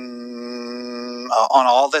on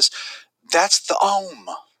all this? That's the Om.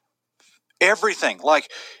 Everything, like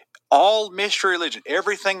all mystery religion,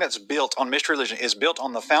 everything that's built on mystery religion is built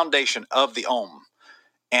on the foundation of the Om.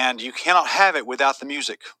 And you cannot have it without the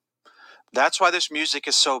music. That's why this music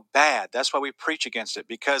is so bad. That's why we preach against it,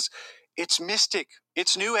 because it's mystic.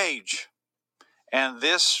 It's New Age. And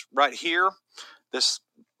this right here, this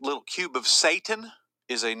little cube of Satan,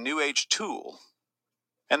 is a New Age tool.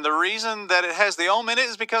 And the reason that it has the Om in it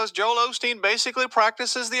is because Joel Osteen basically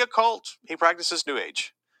practices the occult. He practices New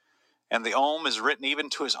Age. And the Om is written even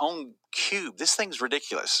to his own cube. This thing's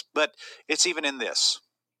ridiculous, but it's even in this.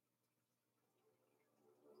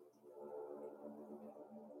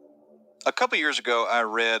 A couple years ago, I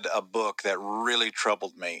read a book that really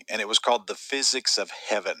troubled me, and it was called The Physics of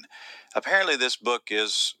Heaven. Apparently, this book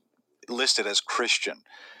is listed as Christian.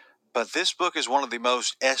 But this book is one of the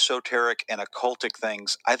most esoteric and occultic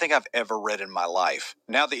things I think I've ever read in my life.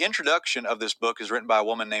 Now, the introduction of this book is written by a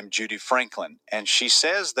woman named Judy Franklin, and she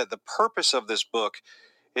says that the purpose of this book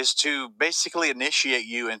is to basically initiate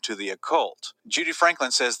you into the occult. Judy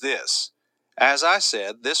Franklin says this: as I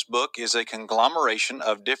said, this book is a conglomeration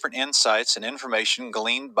of different insights and information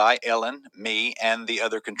gleaned by Ellen, me, and the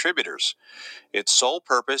other contributors. Its sole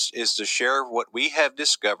purpose is to share what we have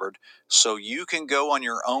discovered so you can go on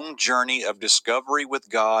your own journey of discovery with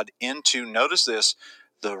God into, notice this,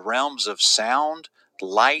 the realms of sound,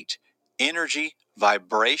 light, energy,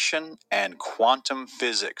 vibration, and quantum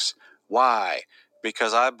physics. Why?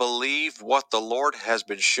 Because I believe what the Lord has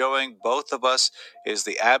been showing both of us is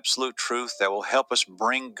the absolute truth that will help us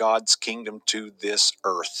bring God's kingdom to this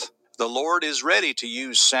earth. The Lord is ready to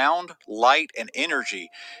use sound, light, and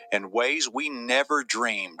energy in ways we never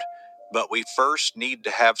dreamed. But we first need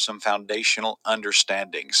to have some foundational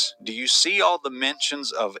understandings. Do you see all the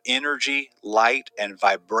mentions of energy, light, and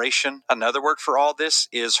vibration? Another word for all this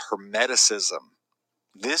is hermeticism.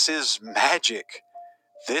 This is magic.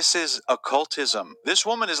 This is occultism. This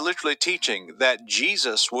woman is literally teaching that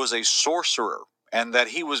Jesus was a sorcerer, and that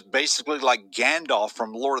he was basically like Gandalf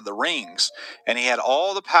from Lord of the Rings, and he had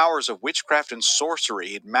all the powers of witchcraft and sorcery.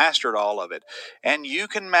 He'd mastered all of it, and you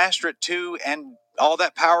can master it too, and all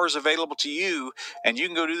that power is available to you, and you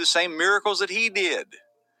can go do the same miracles that he did,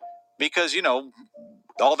 because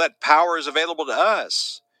all that power is available to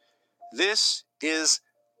us. This is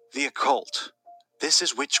the occult. This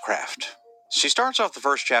is witchcraft. She starts off the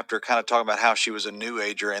first chapter kind of talking about how she was a New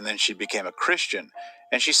Ager and then she became a Christian.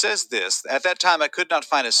 And she says this: at that time, I could not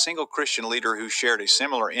find a single Christian leader who shared a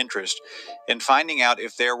similar interest in finding out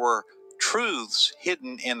if there were truths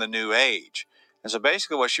hidden in the New Age. And so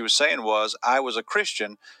basically what she was saying was, I was a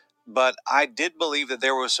Christian, but I did believe that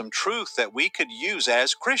there was some truth that we could use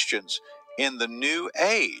as Christians in the New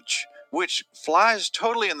Age, which flies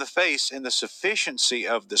totally in the face in the sufficiency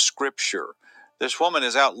of the Scripture. This woman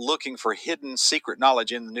is out looking for hidden secret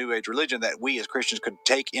knowledge in the New Age religion that we as Christians could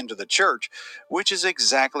take into the church, which is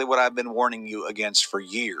exactly what I've been warning you against for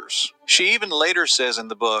years. She even later says in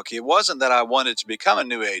the book, it wasn't that I wanted to become a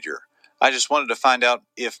New Ager. I just wanted to find out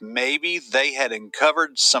if maybe they had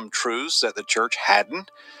uncovered some truths that the church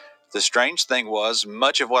hadn't. The strange thing was,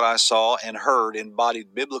 much of what I saw and heard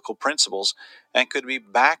embodied biblical principles and could be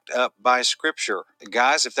backed up by Scripture.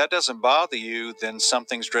 Guys, if that doesn't bother you, then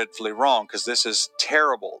something's dreadfully wrong, because this is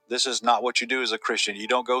terrible. This is not what you do as a Christian. You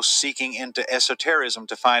don't go seeking into esotericism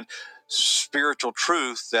to find spiritual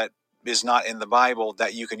truth that is not in the Bible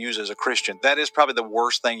that you can use as a Christian. That is probably the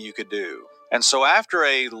worst thing you could do. And so after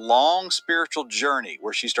a long spiritual journey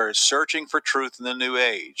where she started searching for truth in the New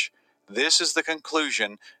Age, this is the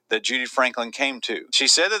conclusion that Judy Franklin came to. She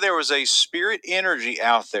said that there was a spirit energy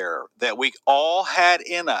out there that we all had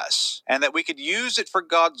in us and that we could use it for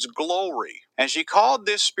God's glory. And she called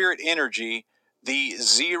this spirit energy the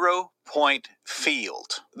 0 point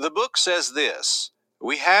field. The book says this: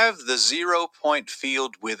 we have the 0 point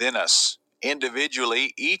field within us.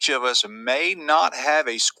 Individually, each of us may not have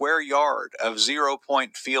a square yard of 0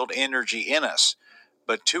 point field energy in us,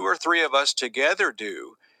 but 2 or 3 of us together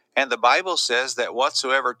do. And the Bible says that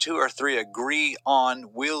whatsoever 2 or 3 agree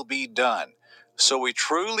on will be done. So we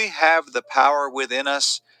truly have the power within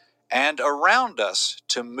us and around us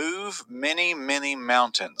to move many, many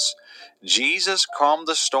mountains. Jesus calmed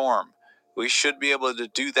the storm. We should be able to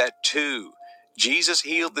do that too. Jesus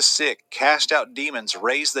healed the sick, cast out demons,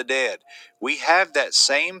 raised the dead. We have that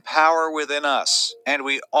same power within us, and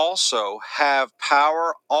we also have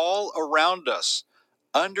power all around us,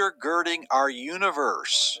 undergirding our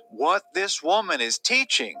universe. What this woman is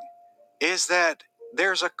teaching is that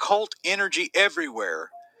there's occult energy everywhere,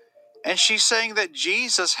 and she's saying that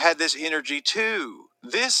Jesus had this energy too.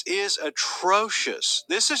 This is atrocious.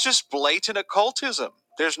 This is just blatant occultism.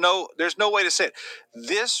 There's no way to say it.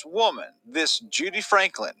 This woman, this Judy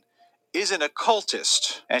Franklin, is an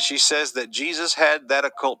occultist, and she says that Jesus had that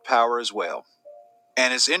occult power as well.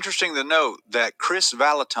 And it's interesting to note that Chris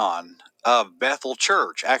Valaton of Bethel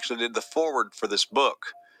Church actually did the foreword for this book.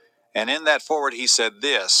 And in that foreword, he said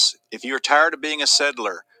this: if you're tired of being a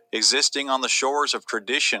settler, existing on the shores of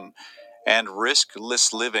tradition and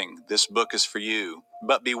riskless living, this book is for you.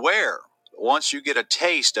 But beware, once you get a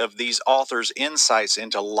taste of these authors' insights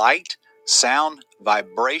into light, sound,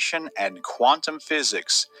 vibration, and quantum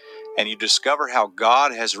physics, and you discover how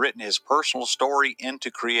God has written his personal story into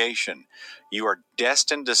creation, you are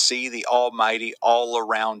destined to see the Almighty all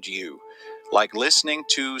around you. Like listening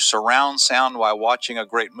to surround sound while watching a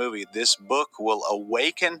great movie, this book will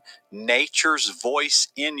awaken nature's voice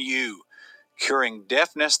in you, curing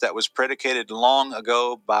deafness that was predicated long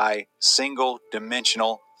ago by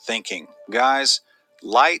single-dimensional thinking. Guys,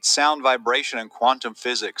 light, sound, vibration, and quantum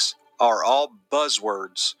physics are all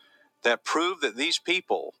buzzwords that prove that these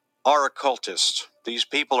people are occultists. These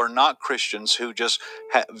people are not Christians who just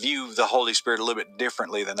view the Holy Spirit a little bit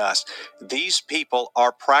differently than us. These people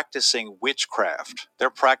are practicing witchcraft.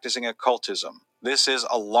 They're practicing occultism. This is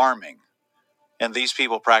alarming. And these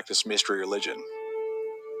people practice mystery religion.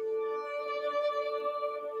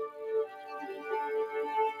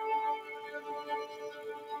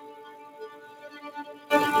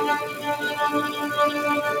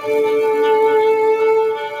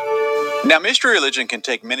 Now, mystery religion can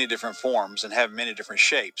take many different forms and have many different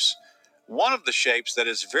shapes. One of the shapes that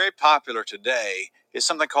is very popular today is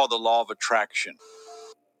something called the law of attraction.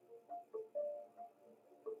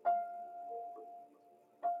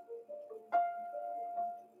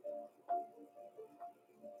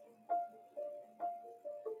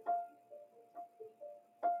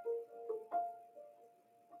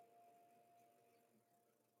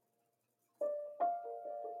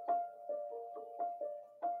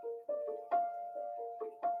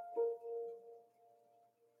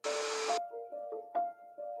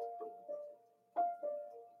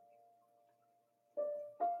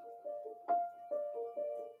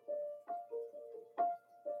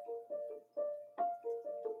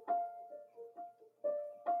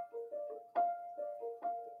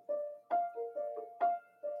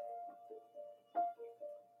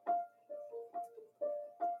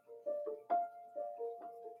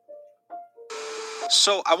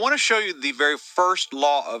 So I want to show you the very first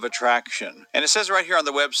law of attraction. And it says right here on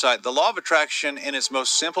the website, the law of attraction in its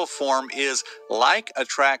most simple form is like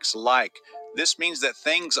attracts like. This means that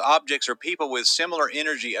things, objects, or people with similar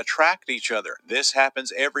energy attract each other. This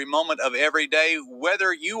happens every moment of every day,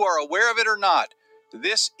 whether you are aware of it or not.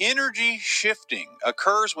 This energy shifting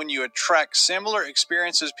occurs when you attract similar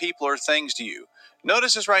experiences, people, or things to you.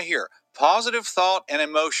 Notice this right here. Positive thought and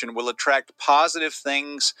emotion will attract positive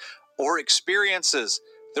things or experiences.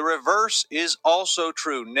 The reverse is also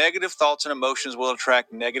true. Negative thoughts and emotions will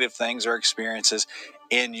attract negative things or experiences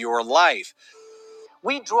in your life.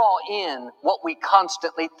 We draw in what we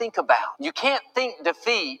constantly think about. You can't think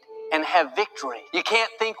defeat and have victory. You can't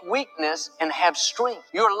think weakness and have strength.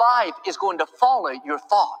 Your life is going to follow your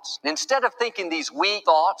thoughts. Instead of thinking these weak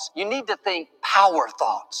thoughts, you need to think power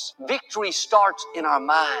thoughts. Victory starts in our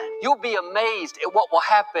mind. You'll be amazed at what will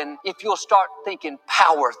happen if you'll start thinking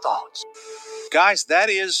power thoughts. Guys, that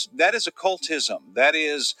is occultism. That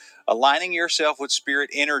is aligning yourself with spirit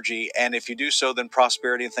energy, and if you do so, then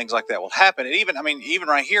prosperity and things like that will happen. And even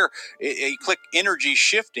right here, you click energy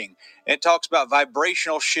shifting. It talks about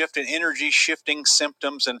vibrational shift and energy shifting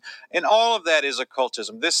symptoms, and all of that is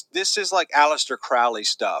occultism. This is like Aleister Crowley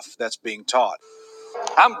stuff that's being taught.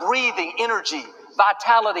 I'm breathing energy,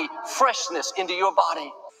 vitality, freshness into your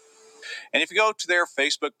body. And if you go to their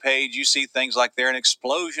Facebook page, you see things like an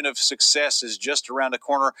explosion of success is just around the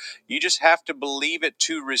corner. You just have to believe it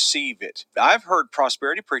to receive it. I've heard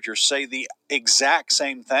prosperity preachers say the exact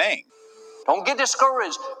same thing. Don't get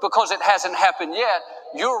discouraged because it hasn't happened yet.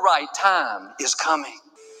 Your right time is coming.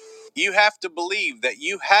 You have to believe that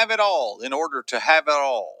you have it all in order to have it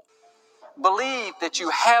all. Believe that you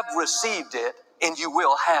have received it and you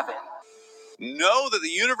will have it. Know that the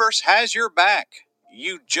universe has your back.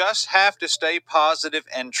 You just have to stay positive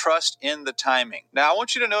and trust in the timing. Now, I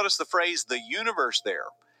want you to notice the phrase, the universe, there.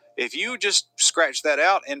 If you just scratch that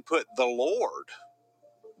out and put the Lord,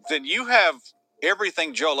 then you have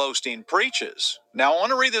everything Joel Osteen preaches. Now, I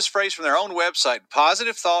want to read this phrase from their own website.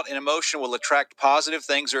 Positive thought and emotion will attract positive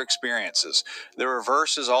things or experiences. The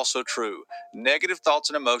reverse is also true. Negative thoughts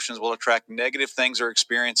and emotions will attract negative things or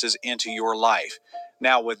experiences into your life.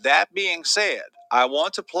 Now, with that being said, I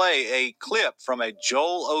want to play a clip from a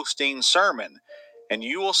Joel Osteen sermon, and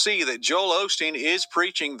you will see that Joel Osteen is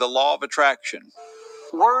preaching the law of attraction.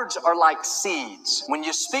 Words are like seeds. When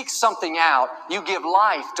you speak something out, you give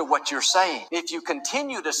life to what you're saying. If you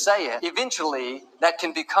continue to say it, eventually that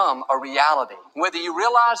can become a reality. Whether you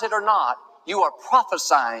realize it or not, you are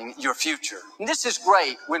prophesying your future. And this is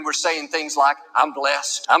great when we're saying things like, I'm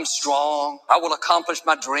blessed, I'm strong, I will accomplish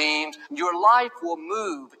my dreams. Your life will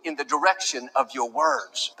move in the direction of your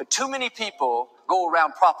words. But too many people go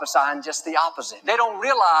around prophesying just the opposite. They don't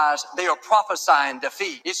realize they are prophesying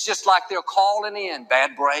defeat. It's just like they're calling in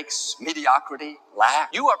bad breaks, mediocrity,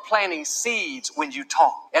 lack. You are planting seeds when you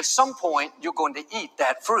talk. At some point, you're going to eat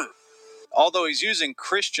that fruit. Although he's using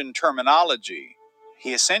Christian terminology,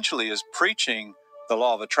 he essentially is preaching the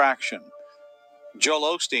law of attraction.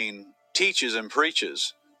 Joel Osteen teaches and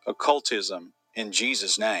preaches occultism in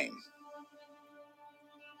Jesus' name.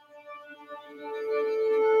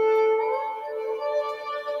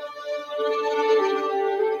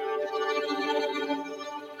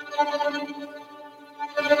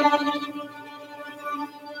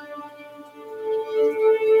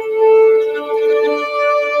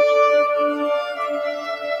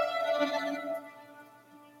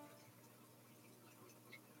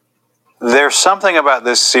 There's something about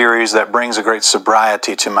this series that brings a great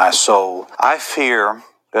sobriety to my soul. I fear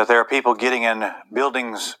that there are people getting in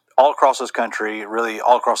buildings all across this country, really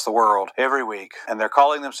all across the world, every week, and they're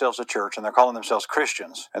calling themselves a church, and they're calling themselves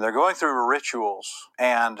Christians, and they're going through rituals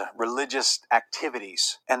and religious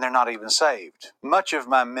activities, and they're not even saved. Much of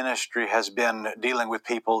my ministry has been dealing with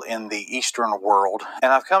people in the Eastern world,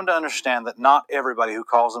 and I've come to understand that not everybody who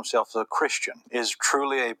calls themselves a Christian is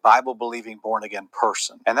truly a Bible-believing, born-again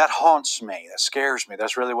person. And that haunts me, that scares me.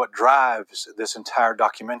 That's really what drives this entire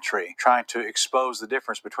documentary, trying to expose the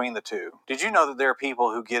difference between the two. Did you know that there are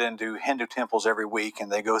people who get into Hindu temples every week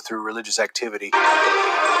and they go through religious activity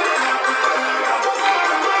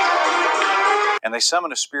and they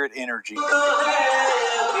summon a spirit energy?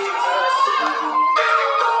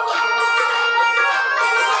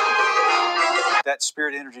 That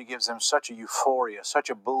spirit energy gives them such a euphoria, such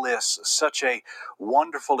a bliss, such a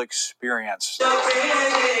wonderful experience.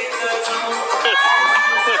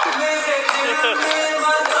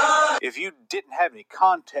 If you didn't have any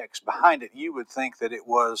context behind it, you would think that it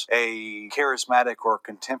was a charismatic or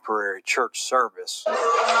contemporary church service. But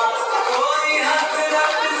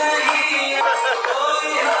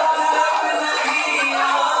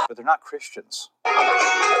they're not Christians.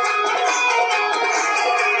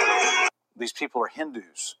 These people are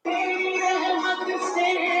Hindus. And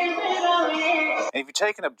if you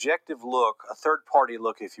take an objective look, a third-party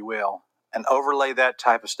look, if you will, and overlay that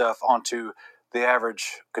type of stuff onto the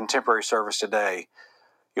average contemporary service today,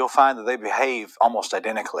 you'll find that they behave almost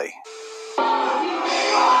identically. On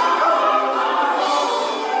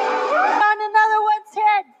another one's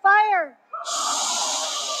head, fire!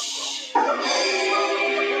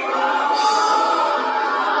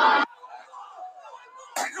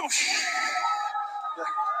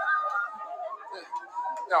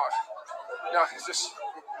 No, it's just...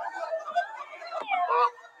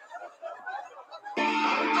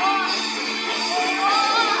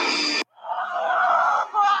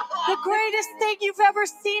 The greatest thing you've ever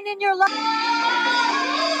seen in your life.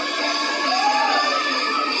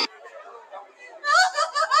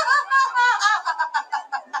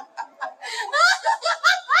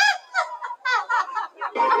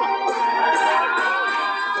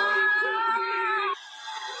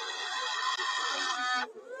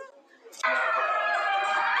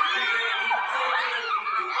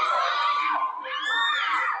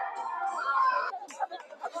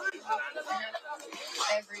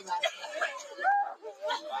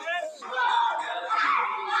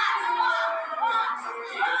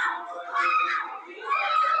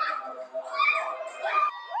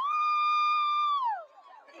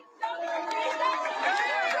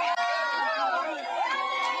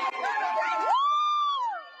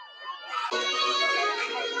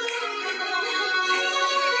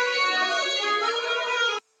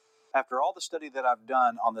 After all the study that I've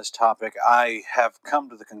done on this topic, I have come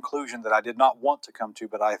to the conclusion that I did not want to come to,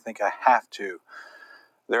 but I think I have to.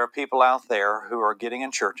 There are people out there who are getting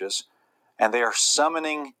in churches, and they are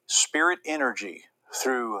summoning spirit energy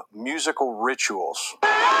through musical rituals.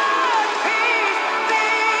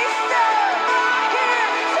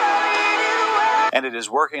 And it is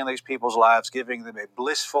working in these people's lives, giving them a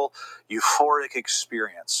blissful, euphoric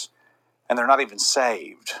experience. And they're not even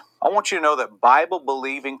saved. I want you to know that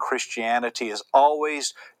Bible-believing Christianity is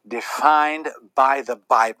always defined by the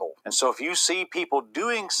Bible. And so if you see people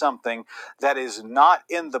doing something that is not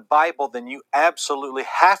in the Bible, then you absolutely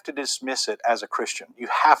have to dismiss it as a Christian. You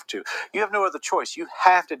have to. You have no other choice. You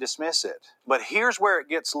have to dismiss it. But here's where it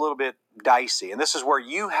gets a little bit dicey, and this is where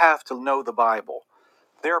you have to know the Bible.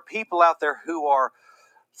 There are people out there who are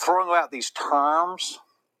throwing out these terms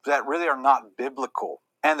that really are not biblical.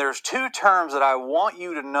 And there's two terms that I want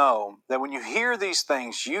you to know that when you hear these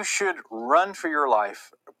things, you should run for your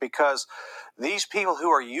life, because these people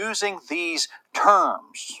who are using these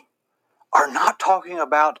terms are not talking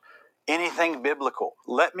about anything biblical.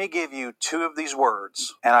 Let me give you two of these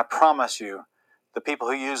words, and I promise you the people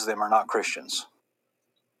who use them are not Christians.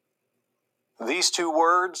 These two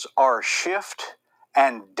words are shift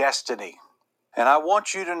and destiny. And I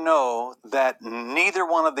want you to know that neither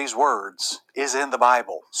one of these words is in the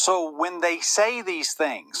Bible. So when they say these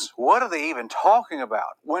things, what are they even talking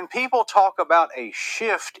about? When people talk about a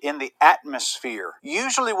shift in the atmosphere,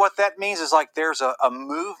 usually what that means is like there's a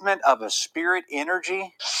movement of a spirit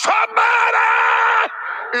energy. Somebody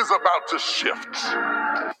is about to shift.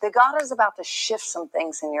 That God is about to shift some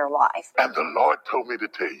things in your life. And the Lord told me to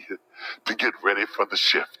tell you to get ready for the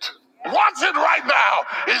shift. Watch it right now.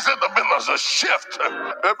 He's in the middle of a shift.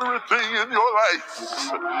 Everything in your life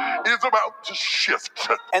is about to shift.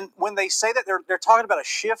 And when they say that, they're talking about a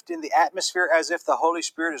shift in the atmosphere as if the Holy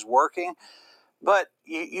Spirit is working. But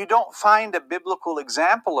you don't find a biblical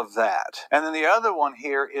example of that. And then the other one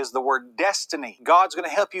here is the word destiny. God's going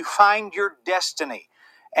to help you find your destiny.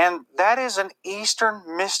 And that is an Eastern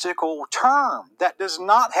mystical term that does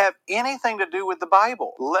not have anything to do with the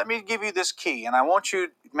Bible. Let me give you this key, and I want you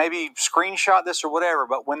to maybe screenshot this or whatever,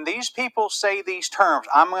 but when these people say these terms,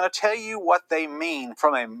 I'm going to tell you what they mean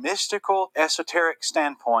from a mystical, esoteric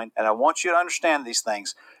standpoint, and I want you to understand these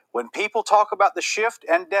things. When people talk about the shift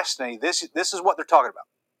and destiny, this is what they're talking about.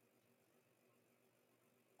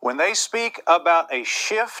 When they speak about a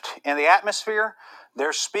shift in the atmosphere,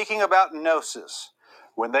 they're speaking about gnosis.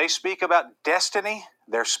 When they speak about destiny,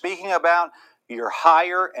 they're speaking about your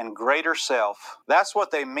higher and greater self. That's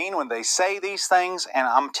what they mean when they say these things. And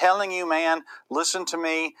I'm telling you, man, listen to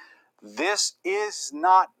me. This is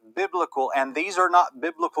not biblical, and these are not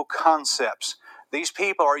biblical concepts. These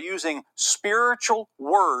people are using spiritual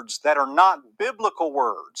words that are not biblical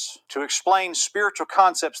words to explain spiritual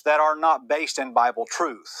concepts that are not based in Bible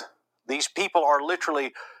truth. These people are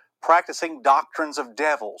literally practicing doctrines of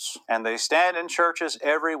devils, and they stand in churches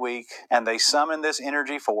every week and they summon this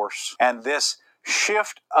energy force, and this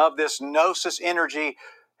shift of this gnosis energy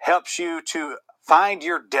helps you to find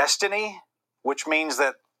your destiny, which means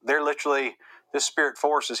that they're literally, this spirit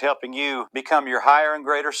force is helping you become your higher and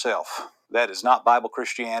greater self. That is not Bible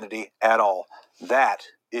Christianity at all. That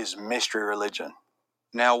is mystery religion.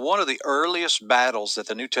 Now, one of the earliest battles that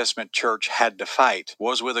the New Testament church had to fight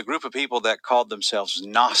was with a group of people that called themselves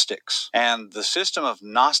Gnostics. And the system of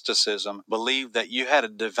Gnosticism believed that you had a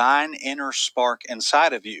divine inner spark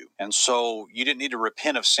inside of you. And so you didn't need to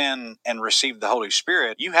repent of sin and receive the Holy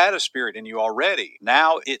Spirit. You had a spirit in you already.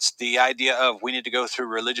 Now it's the idea of we need to go through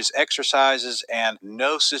religious exercises and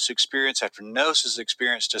gnosis experience after gnosis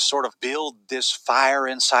experience to sort of build this fire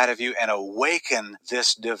inside of you and awaken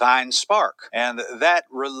this divine spark. And that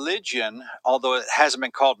religion, although it hasn't been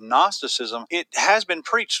called Gnosticism, it has been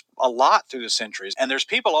preached a lot through the centuries. And there's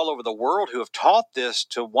people all over the world who have taught this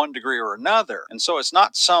to one degree or another. And so it's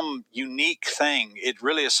not some unique thing. It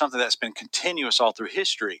really is something that's been continuous all through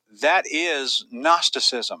history. That is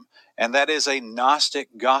Gnosticism. And that is a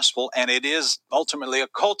Gnostic gospel, and it is ultimately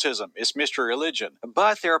occultism. It's mystery religion.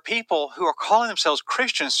 But there are people who are calling themselves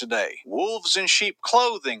Christians today, wolves in sheep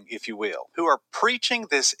clothing, if you will, who are preaching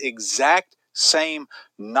this exact same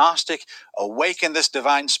Gnostic, awaken this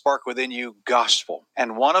divine spark within you gospel.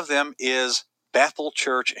 And one of them is Bethel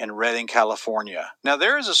Church in Redding, California. Now,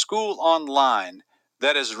 there is a school online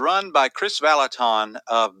that is run by Chris Valaton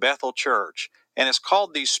of Bethel Church, and it's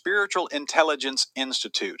called the Spiritual Intelligence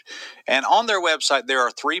Institute. And on their website, there are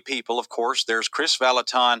three people, of course. There's Chris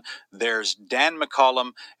Valaton, there's Dan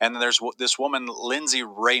McCollum, and then there's this woman, Lindsay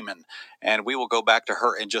Raymond. And we will go back to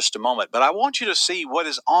her in just a moment. But I want you to see what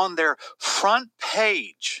is on their front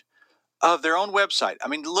page of their own website. I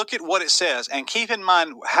mean, look at what it says, and keep in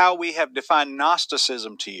mind how we have defined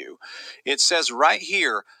Gnosticism to you. It says right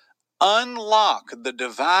here, unlock the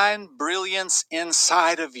divine brilliance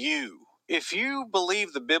inside of you. If you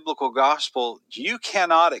believe the biblical gospel, you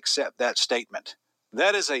cannot accept that statement.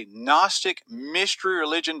 That is a Gnostic, mystery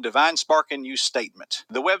religion, divine spark in you statement.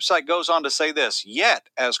 The website goes on to say this, yet,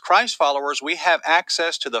 as Christ followers, we have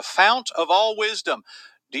access to the fount of all wisdom.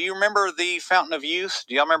 Do you remember the fountain of youth?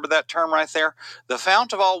 Do y'all remember that term right there? The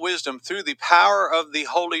fount of all wisdom through the power of the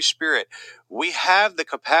Holy Spirit. We have the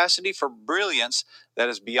capacity for brilliance that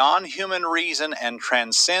is beyond human reason and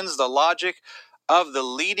transcends the logic of the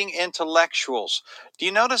leading intellectuals. Do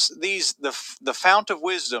you notice the fount of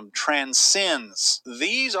wisdom transcends?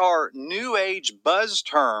 These are new age buzz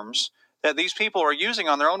terms that these people are using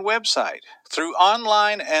on their own website. Through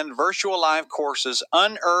online and virtual live courses,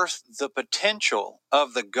 unearth the potential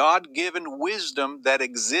of the God-given wisdom that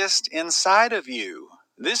exists inside of you.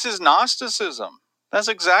 This is Gnosticism. That's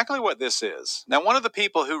exactly what this is. Now, one of the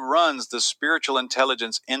people who runs the Spiritual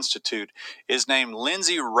Intelligence Institute is named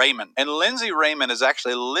Lindsay Raymond. And Lindsay Raymond is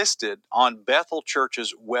actually listed on Bethel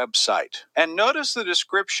Church's website. And notice the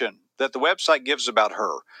description that the website gives about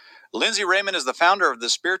her. Lindsay Raymond is the founder of the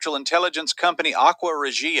spiritual intelligence company Aqua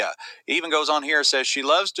Regia. It even goes on here and says she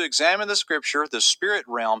loves to examine the scripture, the spirit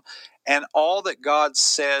realm, and all that God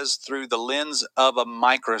says through the lens of a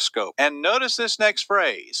microscope. And notice this next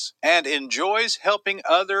phrase, and enjoys helping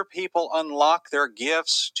other people unlock their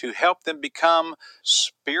gifts to help them become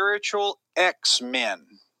spiritual X-men.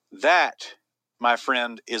 That, my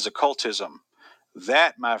friend, is occultism.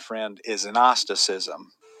 That, my friend, is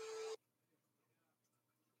Gnosticism.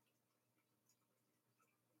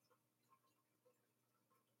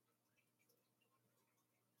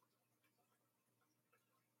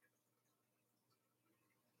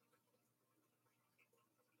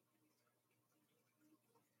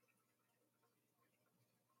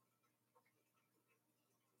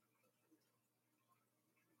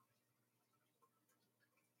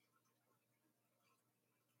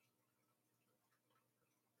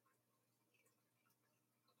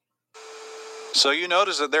 So you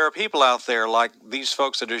notice that there are people out there like these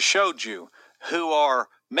folks that I showed you who are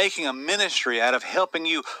making a ministry out of helping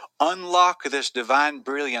you unlock this divine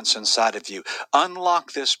brilliance inside of you,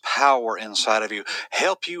 unlock this power inside of you,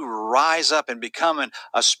 help you rise up and become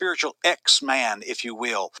a spiritual X-man, if you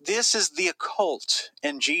will. This is the occult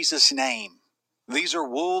in Jesus' name. These are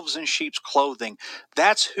wolves in sheep's clothing.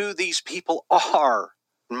 That's who these people are.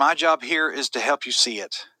 My job here is to help you see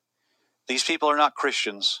it. These people are not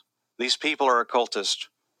Christians. These people are occultists,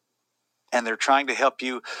 and they're trying to help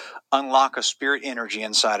you unlock a spirit energy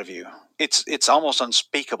inside of you. It's almost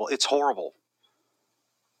unspeakable. It's horrible.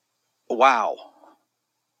 Wow.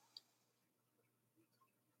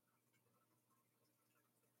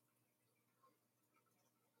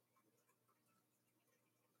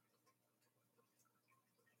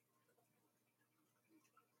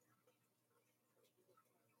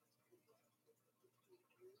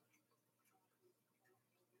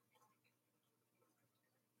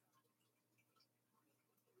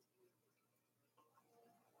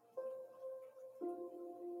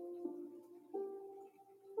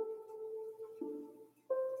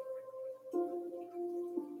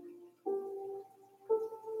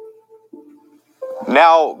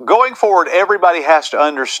 Now, going forward, everybody has to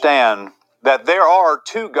understand that there are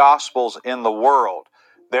two gospels in the world.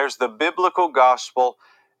 There's the biblical gospel,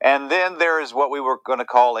 and then there is what we were going to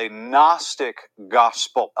call a Gnostic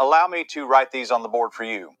gospel. Allow me to write these on the board for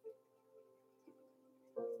you.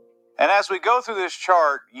 And as we go through this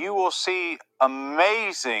chart, you will see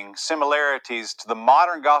amazing similarities to the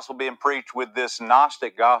modern gospel being preached with this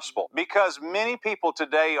Gnostic gospel. Because many people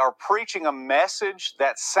today are preaching a message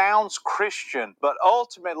that sounds Christian, but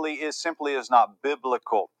ultimately simply is not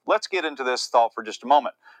biblical. Let's get into this thought for just a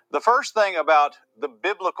moment. The first thing about the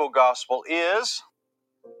biblical gospel is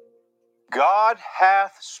God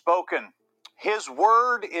hath spoken. His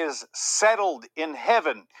word is settled in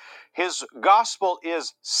heaven. His gospel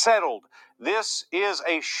is settled. This is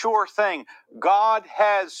a sure thing. God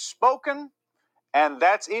has spoken, and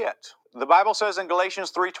that's it. The Bible says in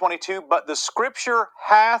Galatians 3:22, but the scripture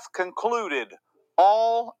hath concluded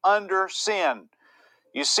all under sin.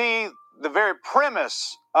 You see, the very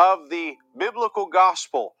premise of the biblical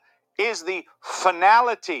gospel is the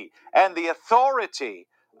finality and the authority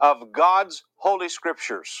of God's holy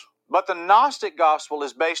scriptures. But the Gnostic gospel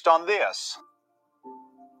is based on this.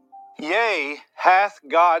 Yea, hath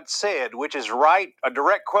God said, which is a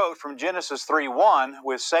direct quote from Genesis 3:1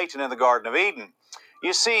 with Satan in the Garden of Eden.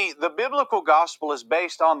 You see, the biblical gospel is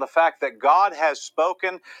based on the fact that God has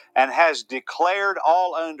spoken and has declared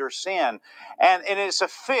all under sin, and it is a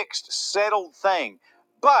fixed, settled thing.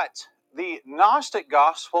 But the Gnostic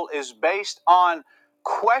gospel is based on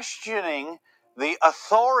questioning the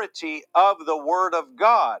authority of the Word of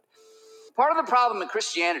God. Part of the problem in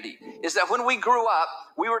Christianity is that when we grew up,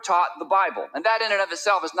 we were taught the Bible. And that in and of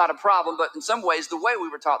itself is not a problem, but in some ways, the way we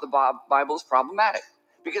were taught the Bible is problematic.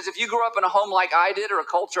 Because if you grew up in a home like I did, or a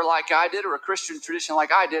culture like I did, or a Christian tradition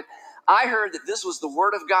like I did, I heard that this was the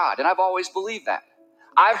Word of God, and I've always believed that.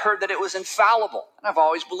 I've heard that it was infallible, and I've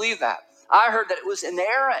always believed that. I heard that it was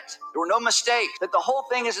inerrant. There were no mistakes, that the whole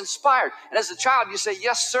thing is inspired. And as a child, you say,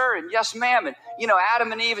 yes, sir, and yes, ma'am. And,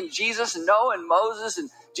 Adam and Eve and Jesus and Noah and Moses and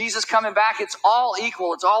Jesus coming back, it's all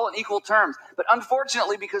equal. It's all in equal terms. But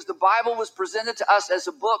unfortunately, because the Bible was presented to us as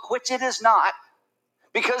a book, which it is not,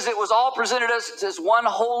 because it was all presented as one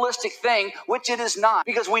holistic thing, which it is not,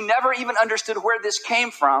 because we never even understood where this came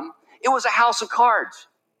from, it was a house of cards.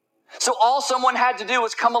 So all someone had to do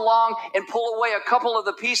was come along and pull away a couple of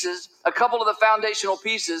the pieces, a couple of the foundational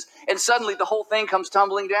pieces, and suddenly the whole thing comes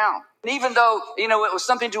tumbling down. And even though, it was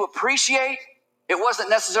something to appreciate, it wasn't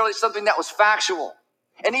necessarily something that was factual.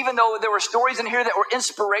 And even though there were stories in here that were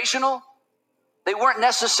inspirational, they weren't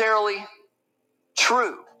necessarily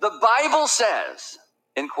true. The Bible says,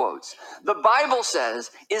 in quotes, the Bible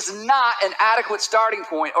says is not an adequate starting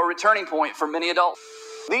point or returning point for many adults.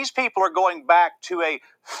 These people are going back to a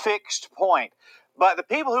fixed point. But the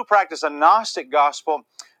people who practice a Gnostic gospel,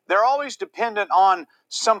 they're always dependent on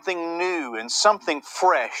something new and something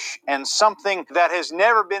fresh and something that has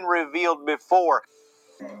never been revealed before.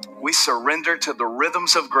 We surrender to the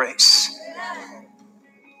rhythms of grace,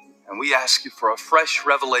 and we ask you for a fresh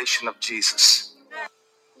revelation of Jesus.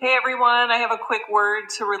 Hey everyone, I have a quick word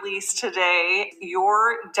to release today.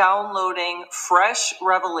 You're downloading fresh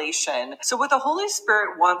revelation. So what the Holy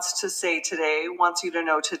Spirit wants to say today, wants you to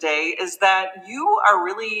know today, is that you are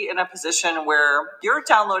really in a position where you're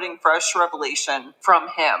downloading fresh revelation from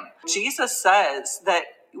Him. Jesus says that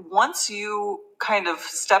once you kind of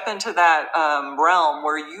step into that realm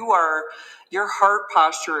where your heart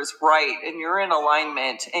posture is right and you're in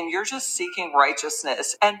alignment and you're just seeking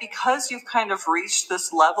righteousness. And because you've kind of reached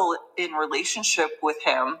this level in relationship with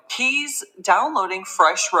Him, He's downloading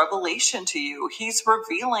fresh revelation to you. He's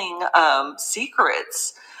revealing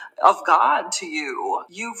secrets of God to you.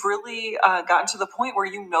 You've really gotten to the point where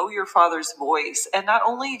you know your Father's voice. And not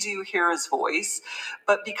only do you hear His voice,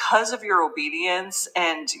 but because of your obedience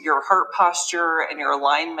and your heart posture and your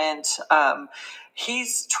alignment,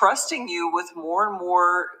 He's trusting you with more and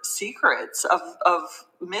more secrets of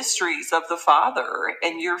mysteries of the Father,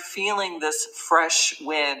 and you're feeling this fresh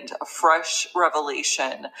wind, a fresh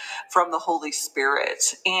revelation from the Holy Spirit.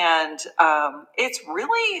 And it's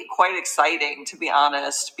really quite exciting, to be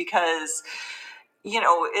honest, because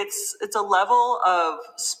it's a level of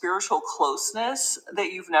spiritual closeness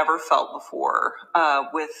that you've never felt before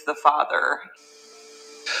with the Father.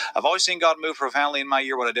 I've always seen God move profoundly in my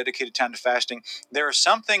year when I dedicated time to fasting. There is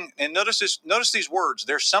something, and notice these words,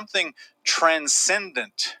 there's something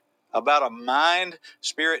transcendent about a mind,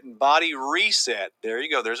 spirit, and body reset. There you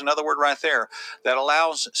go. There's another word right there that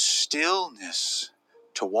allows stillness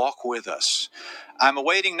to walk with us. I'm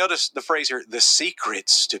awaiting, notice the phrase here, the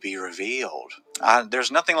secrets to be revealed.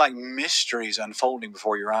 There's nothing like mysteries unfolding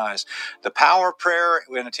before your eyes. The power of prayer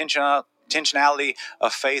and intentionality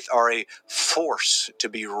of faith are a force to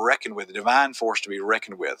be reckoned with, a divine force to be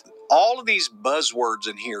reckoned with. All of these buzzwords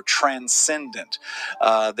in here, transcendent.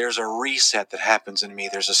 There's a reset that happens in me.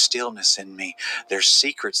 There's a stillness in me. There's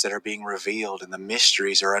secrets that are being revealed and the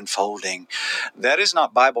mysteries are unfolding. That is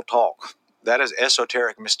not Bible talk. That is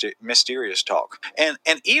esoteric, mysterious talk. And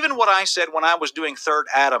even what I said when I was doing Third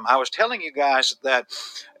Adam, I was telling you guys that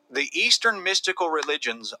the Eastern mystical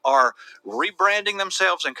religions are rebranding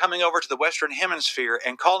themselves and coming over to the Western Hemisphere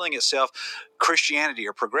and calling itself Christianity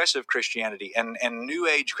or progressive Christianity and New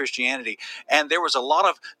Age Christianity. And there was a lot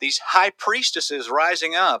of these high priestesses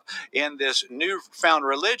rising up in this newfound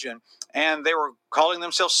religion, and they were calling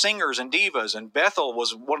themselves singers and divas. And Bethel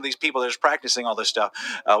was one of these people that was practicing all this stuff.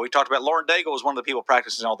 We talked about Lauren Daigle was one of the people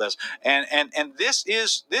practicing all this. And this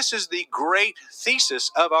is the great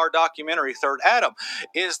thesis of our documentary, Third Adam,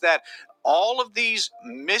 is that all of these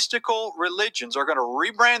mystical religions are going to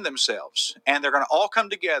rebrand themselves, and they're going to all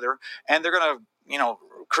come together, and they're going to,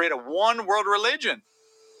 create a one world religion.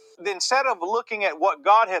 Instead of looking at what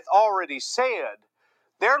God hath already said,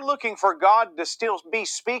 they're looking for God to still be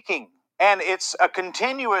speaking. And it's a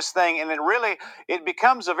continuous thing, and it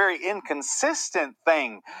becomes a very inconsistent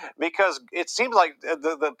thing, because it seems like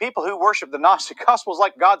the people who worship the Gnostic Gospels,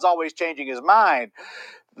 like God's always changing his mind.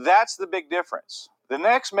 That's the big difference. The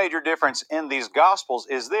next major difference in these Gospels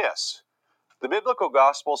is this. The biblical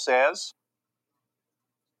Gospel says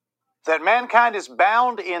that mankind is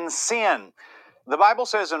bound in sin. The Bible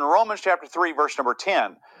says in Romans chapter 3, verse number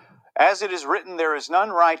 10, as it is written, there is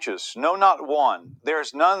none righteous, no, not one. There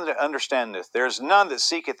is none that understandeth. There is none that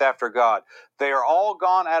seeketh after God. They are all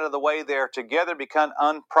gone out of the way. They are together become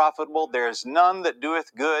unprofitable. There is none that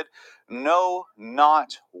doeth good, no,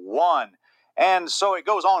 not one. And so it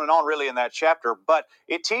goes on and on really in that chapter, but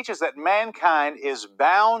it teaches that mankind is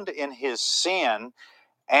bound in his sin,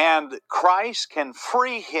 and Christ can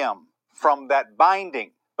free him from that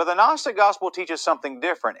binding. But the Gnostic Gospel teaches something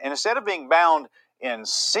different. And instead of being bound in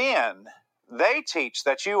sin, they teach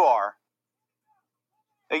that you are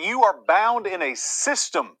bound in a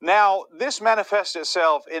system. Now, this manifests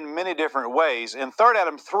itself in many different ways. In 3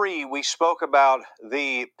 Adam 3, we spoke about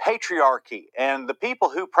the patriarchy, and the people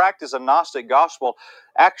who practice a Gnostic gospel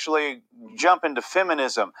actually jump into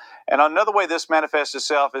feminism. And another way this manifests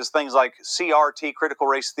itself is things like CRT, critical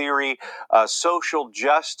race theory, social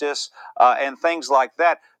justice, and things like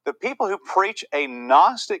that. The people who preach a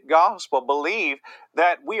Gnostic gospel believe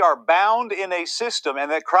that we are bound in a system and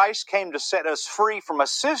that Christ came to set us free from a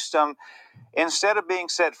system instead of being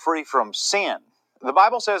set free from sin. The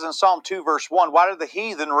Bible says in Psalm 2, verse 1, why do the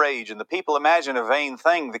heathen rage and the people imagine a vain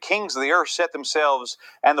thing? The kings of the earth set themselves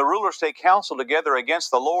and the rulers take counsel together against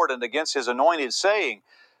the Lord and against his anointed, saying,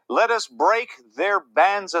 let us break their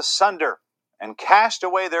bands asunder and cast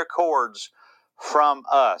away their cords from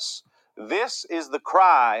us. This is the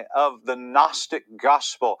cry of the Gnostic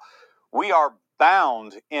gospel. We are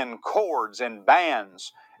bound in cords and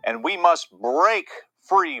bands, and we must break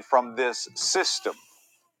free from this system.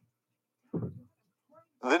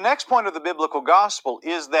 The next point of the biblical gospel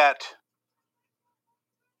is that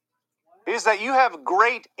you have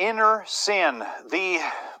great inner sin. The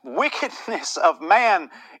wickedness of man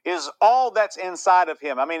is all that's inside of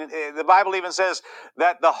him. I mean, the Bible even says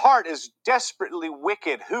that the heart is desperately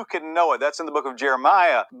wicked. Who can know it? That's in the book of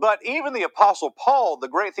Jeremiah. But even the Apostle Paul, the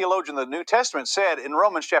great theologian of the New Testament, said in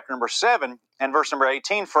Romans chapter number 7 and verse number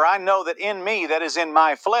 18, for I know that in me, that is in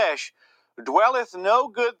my flesh, dwelleth no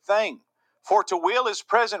good thing. For to will is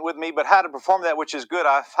present with me, but how to perform that which is good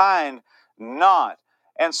I find not.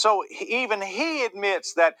 And so even he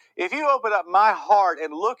admits that if you open up my heart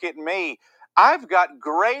and look at me, I've got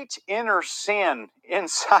great inner sin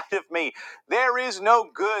inside of me. There is no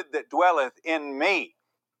good that dwelleth in me.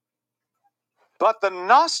 But the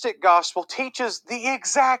Gnostic gospel teaches the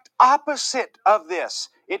exact opposite of this.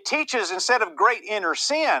 It teaches instead of great inner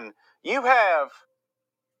sin, you have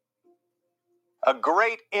a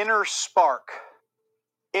great inner spark.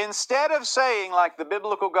 Instead of saying, like the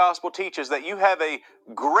biblical gospel teaches, that you have a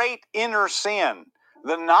great inner sin,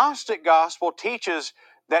 the Gnostic gospel teaches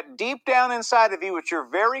that deep down inside of you, at your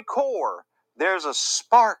very core, there's a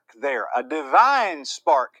spark there, a divine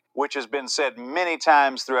spark, which has been said many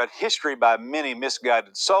times throughout history by many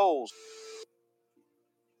misguided souls.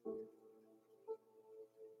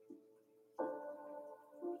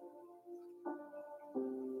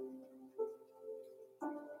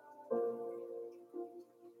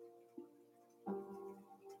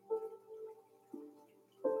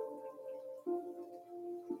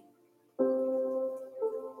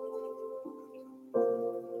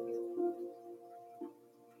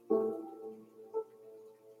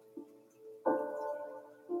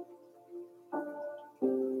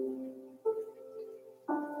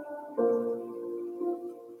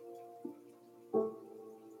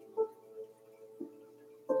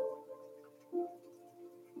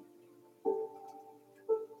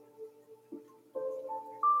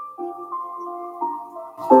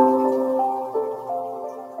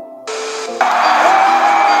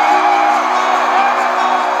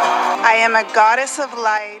 am a goddess of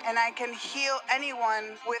light, and I can heal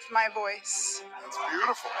anyone with my voice. That's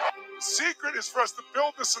beautiful. The secret is for us to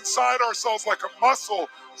build this inside ourselves like a muscle,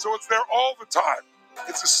 so it's there all the time.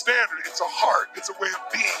 It's a standard, it's a heart, it's a way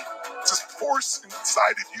of being. It's a force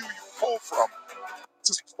inside of you pull from.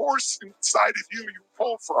 It's a force inside of you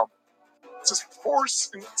pull from. It's a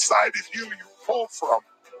force inside of you pull from.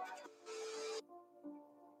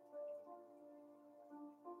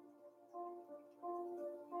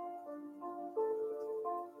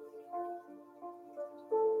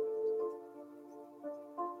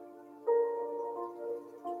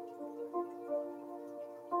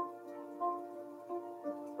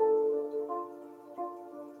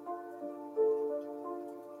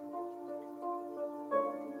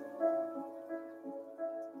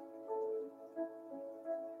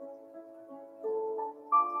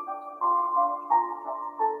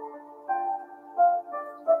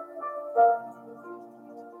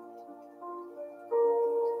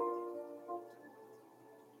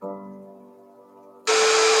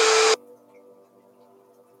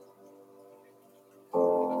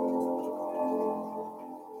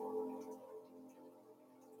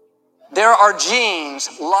 There are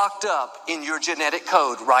genes locked up in your genetic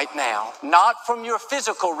code right now, not from your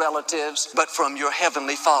physical relatives, but from your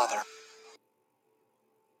heavenly Father.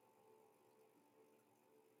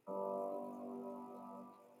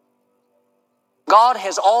 God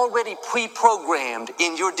has already pre-programmed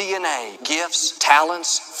in your DNA gifts,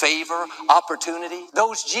 talents, favor, opportunity.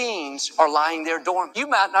 Those genes are lying there dormant. You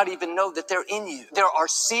might not even know that they're in you. There are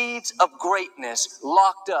seeds of greatness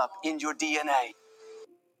locked up in your DNA.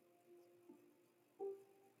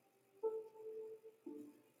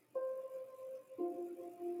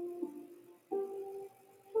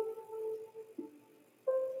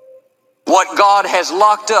 What God has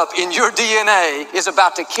locked up in your DNA is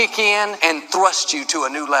about to kick in and thrust you to a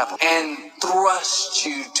new level. And thrust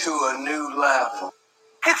you to a new level.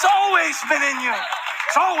 It's always been in you.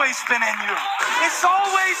 It's always been in you. It's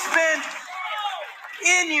always been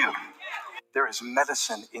in you. There is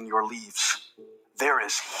medicine in your leaves. There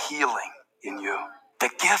is healing in you. The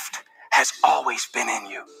gift has always been in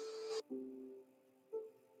you.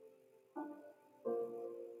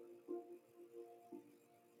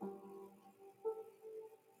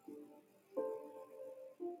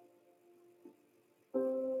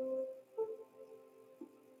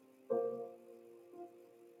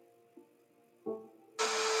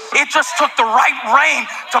 It just took the right rain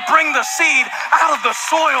to bring the seed out of the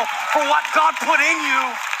soil for what God put in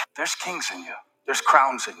you. There's kings in you. There's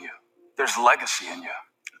crowns in you. There's legacy in you.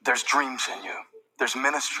 There's dreams in you. There's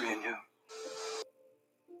ministry in you.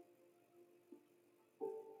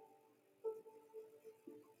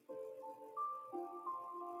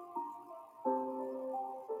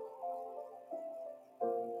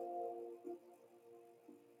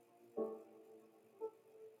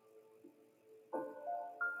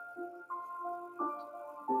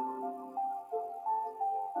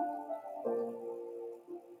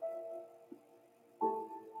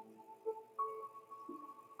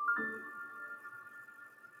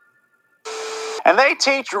 And they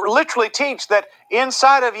literally teach that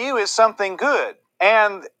inside of you is something good.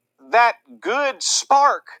 And that good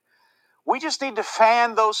spark, we just need to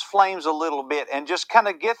fan those flames a little bit and just kind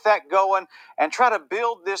of get that going and try to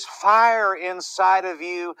build this fire inside of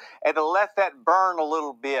you and to let that burn a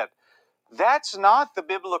little bit. That's not the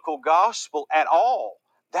biblical gospel at all.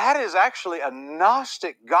 That is actually a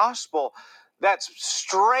Gnostic gospel that's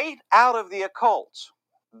straight out of the occult.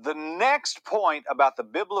 The next point about the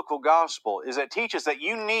biblical gospel is it teaches that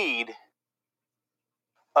you need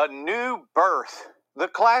a new birth. The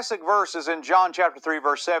classic verse is in John chapter 3,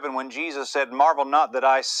 verse 7, when Jesus said, "Marvel not that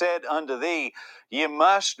I said unto thee, ye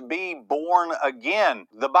must be born again."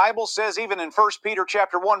 The Bible says even in 1 Peter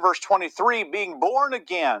chapter 1, verse 23, being born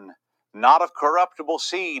again, not of corruptible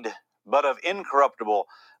seed, but of incorruptible,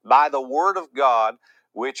 by the word of God,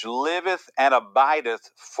 which liveth and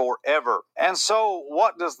abideth forever. And so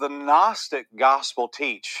what does the Gnostic gospel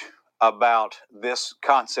teach about this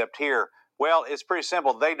concept here? Well, it's pretty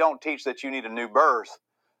simple. They don't teach that you need a new birth.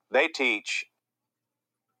 They teach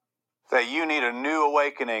that you need a new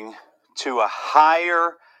awakening to a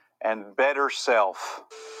higher and better self.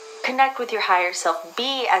 Connect with your higher self.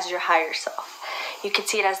 Be as your higher self. You can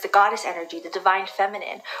see it as the goddess energy, the divine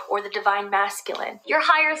feminine, or the divine masculine. Your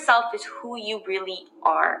higher self is who you really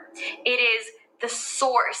are. It is the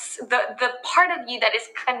source, the part of you that is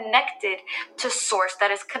connected to source,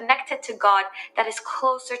 that is connected to God, that is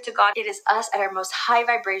closer to God. It is us at our most high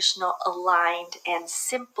vibrational, aligned, and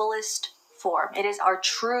simplest form. It is our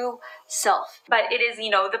true self. But it is,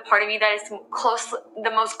 the part of me that is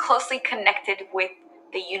the most closely connected with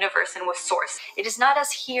the universe and with source. It is not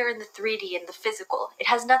us here in the 3D and the physical. It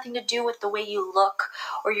has nothing to do with the way you look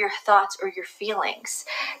or your thoughts or your feelings.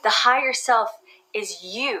 The higher self is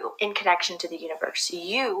you in connection to the universe.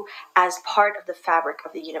 You as part of the fabric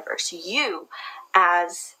of the universe. You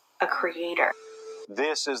as a creator.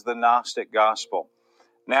 This is the Gnostic gospel.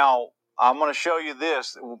 Now, I'm going to show you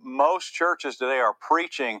this. Most churches today are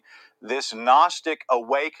preaching this Gnostic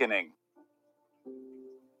awakening.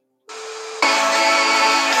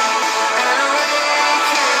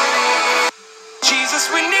 Jesus,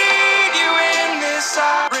 we need you in this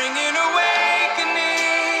hour. Bring an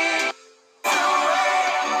awakening.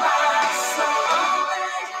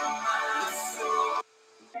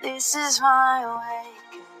 This is my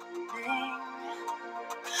awakening.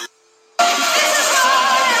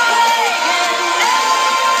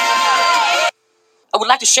 I would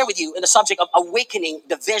like to share with you in the subject of awakening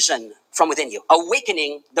the vision from within you.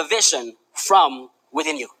 Awakening the vision from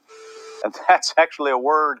within you. And that's actually a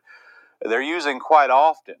word they're using quite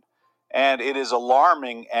often. And it is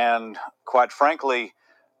alarming, and quite frankly,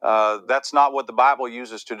 that's not what the Bible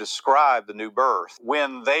uses to describe the new birth.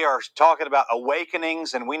 When they are talking about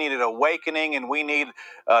awakenings, and we need an awakening, and we need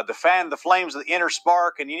to fan the flames of the inner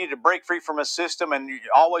spark, and you need to break free from a system, and you're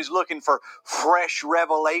always looking for fresh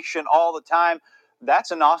revelation all the time,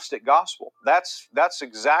 that's a Gnostic gospel. That's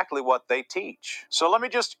exactly what they teach. So let me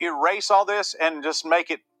just erase all this and just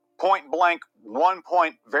make it point blank, one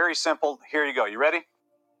point, very simple. Here you go. You ready?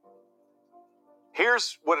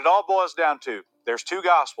 Here's what it all boils down to. There's two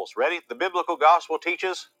gospels. Ready? The biblical gospel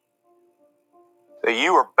teaches that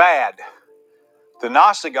you are bad. The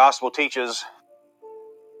Gnostic gospel teaches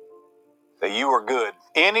that you are good.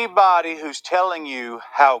 Anybody who's telling you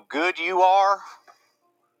how good you are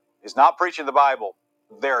is not preaching the Bible.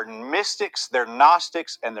 They're mystics, they're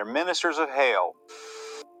Gnostics, and they're ministers of hell.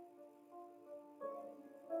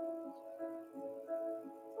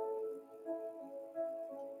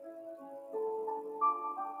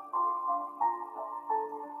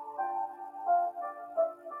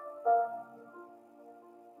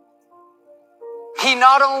 He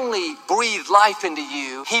not only breathed life into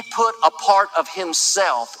you, he put a part of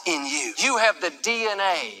himself in you. You have the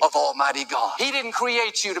DNA of Almighty God. He didn't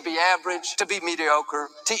create you to be average, to be mediocre,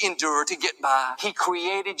 to endure, to get by. He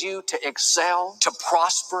created you to excel, to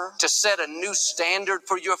prosper, to set a new standard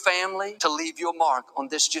for your family, to leave your mark on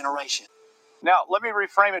this generation. Now, let me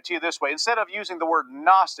reframe it to you this way. Instead of using the word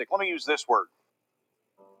Gnostic, let me use this word.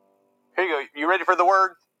 Here you go. You ready for the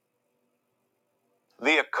word?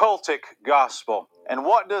 The occultic gospel. And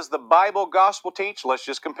what does the Bible gospel teach? Let's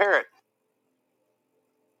just compare it.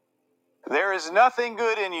 There is nothing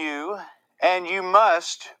good in you, and you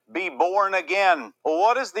must be born again. Well,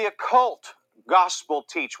 what does the occult gospel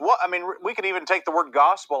teach? We could even take the word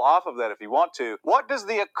gospel off of that if you want to. What does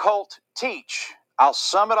the occult teach? I'll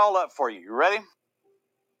sum it all up for you. You ready?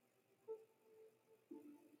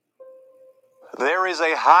 There is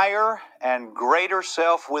a higher and greater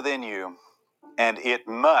self within you, and it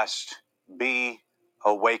must be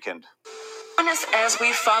awakened. Join us as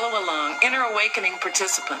we follow along inner awakening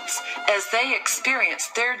participants as they experience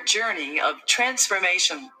their journey of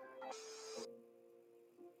transformation.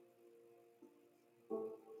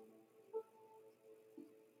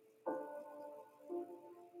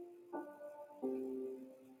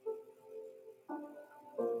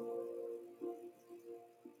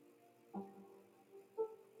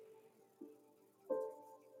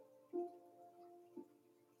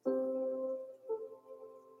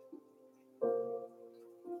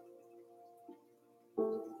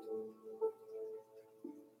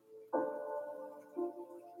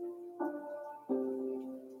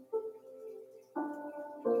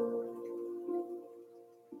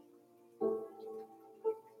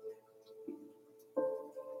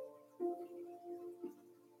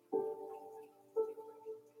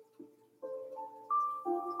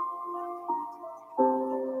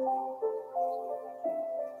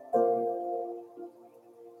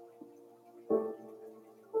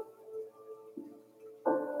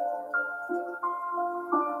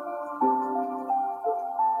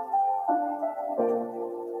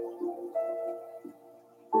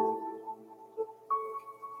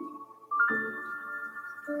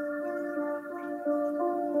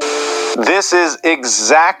 This is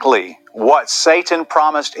exactly what Satan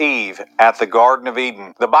promised Eve at the Garden of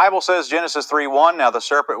Eden. The Bible says, Genesis 3:1, now the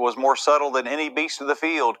serpent was more subtle than any beast of the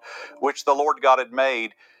field, which the Lord God had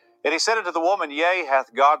made. And he said unto the woman, Yea,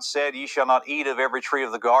 hath God said, Ye shall not eat of every tree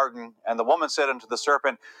of the garden? And the woman said unto the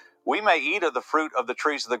serpent, We may eat of the fruit of the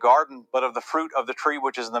trees of the garden, but of the fruit of the tree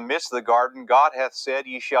which is in the midst of the garden, God hath said,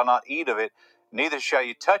 Ye shall not eat of it, neither shall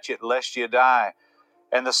ye touch it, lest ye die.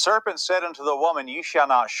 And the serpent said unto the woman, Ye shall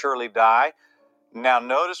not surely die. Now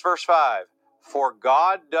notice verse 5. For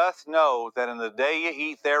God doth know that in the day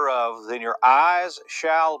ye eat thereof, then your eyes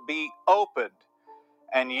shall be opened,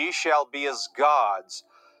 and ye shall be as gods,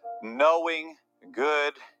 knowing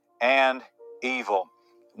good and evil.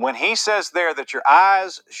 When he says there that your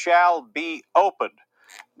eyes shall be opened,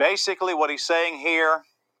 basically what he's saying here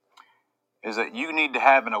is that you need to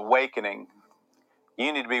have an awakening.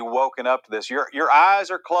 You need to be woken up to this. Your eyes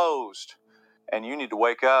are closed, and you need to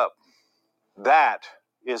wake up. That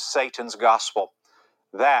is Satan's gospel.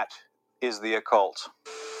 That is the occult.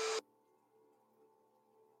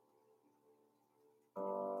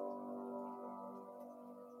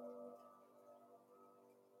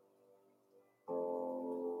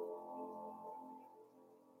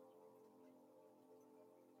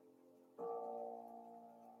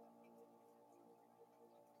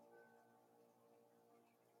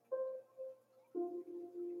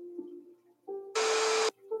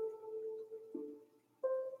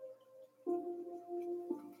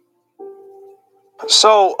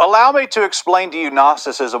 So, allow me to explain to you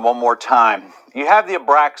Gnosticism one more time. You have the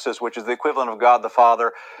Abraxas, which is the equivalent of God the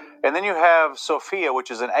Father, and then you have Sophia, which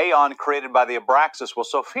is an aeon created by the Abraxas. Well,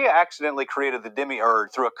 Sophia accidentally created the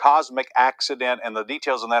demiurge through a cosmic accident, and the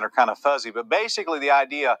details on that are kind of fuzzy, but basically the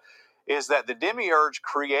idea is that the demiurge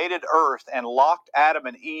created earth and locked Adam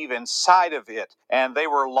and Eve inside of it, and they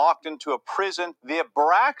were locked into a prison. The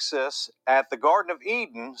Abraxas at the Garden of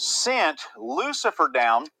Eden sent Lucifer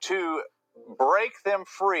down to break them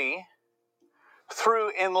free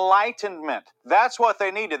through enlightenment. That's what they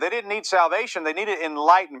needed. They didn't need salvation, they needed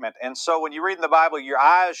enlightenment. And so when you read in the Bible, your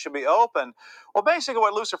eyes should be open. Well, basically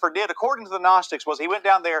what Lucifer did, according to the Gnostics, was he went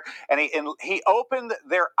down there and he opened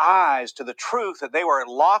their eyes to the truth that they were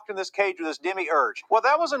locked in this cage with this demiurge. Well,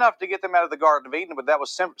 that was enough to get them out of the Garden of Eden, but that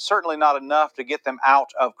was certainly not enough to get them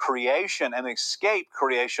out of creation and escape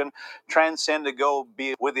creation, transcend to go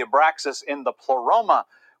be with the Abraxas in the Pleroma,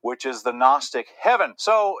 which is the Gnostic heaven.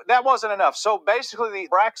 So that wasn't enough. So basically the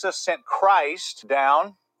Abraxas sent Christ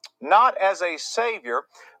down, not as a savior,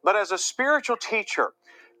 but as a spiritual teacher,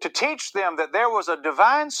 to teach them that there was a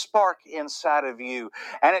divine spark inside of you,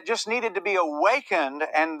 and it just needed to be awakened.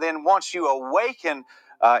 And then once you awaken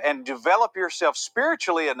and develop yourself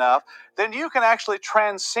spiritually enough, then you can actually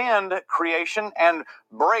transcend creation and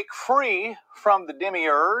break free from the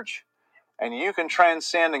demiurge, and you can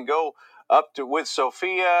transcend and go up to with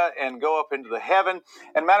Sophia and go up into the heaven.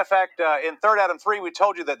 And matter of fact, in 3 Adam 3, we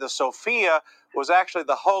told you that the Sophia was actually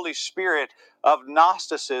the Holy Spirit of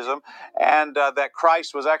Gnosticism, and that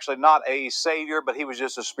Christ was actually not a savior, but he was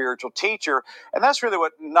just a spiritual teacher. And that's really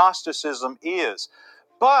what Gnosticism is.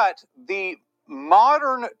 But the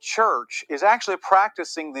modern church is actually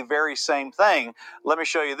practicing the very same thing. Let me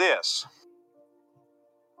show you this.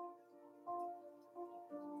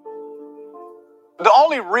 The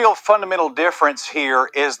only real fundamental difference here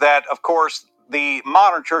is that, of course, the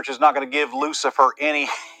modern church is not going to give Lucifer any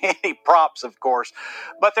props, of course,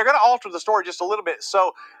 but they're going to alter the story just a little bit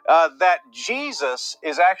so that Jesus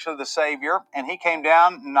is actually the Savior, and he came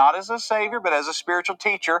down not as a Savior, but as a spiritual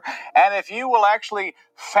teacher. And if you will actually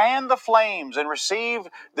fan the flames and receive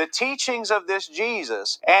the teachings of this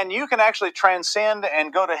Jesus, and you can actually transcend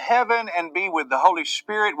and go to heaven and be with the Holy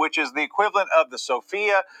Spirit, which is the equivalent of the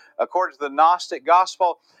Sophia, according to the Gnostic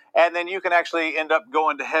gospel, and then you can actually end up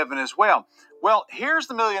going to heaven as well. Well, here's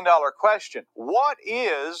the million-dollar question. What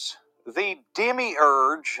is the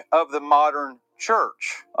demiurge of the modern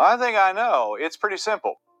church? I think I know. It's pretty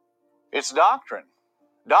simple. It's doctrine.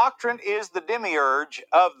 Doctrine is the demiurge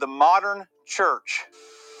of the modern church.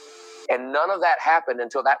 And none of that happened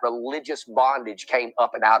until that religious bondage came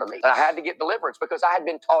up and out of me. And I had to get deliverance because I had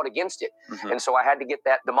been taught against it. Mm-hmm. And so I had to get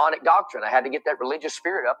that demonic doctrine. I had to get that religious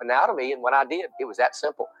spirit up and out of me. And when I did, it was that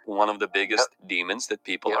simple. One of the biggest demons that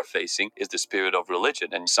people are facing is the spirit of religion.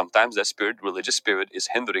 And sometimes that spirit, religious spirit, is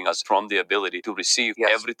hindering us from the ability to receive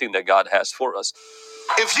everything that God has for us.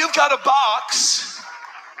 If you've got a box,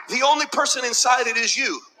 the only person inside it is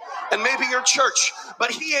you. And maybe your church,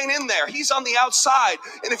 but he ain't in there. He's on the outside.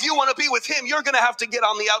 And if you want to be with him, you're going to have to get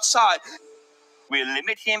on the outside. We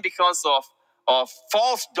limit him because of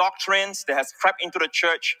false doctrines that has crept into the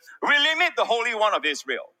church. We limit the Holy One of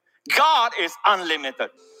Israel. God is unlimited.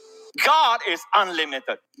 God is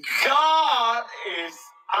unlimited. God is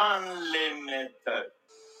unlimited.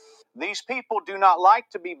 These people do not like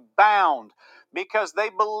to be bound because they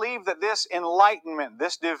believe that this enlightenment,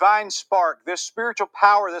 this divine spark, this spiritual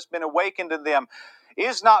power that's been awakened in them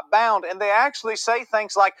is not bound. And they actually say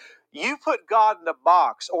things like, you put God in a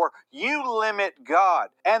box, or you limit God.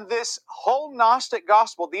 And this whole Gnostic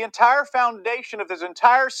gospel, the entire foundation of this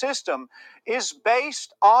entire system, is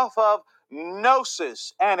based off of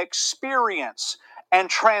gnosis and experience and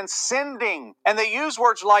transcending. And they use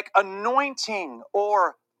words like anointing,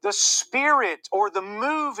 or the Spirit, or the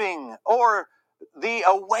moving, or the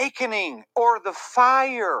awakening, or the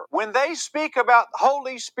fire. When they speak about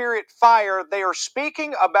Holy Spirit fire, they are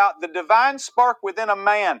speaking about the divine spark within a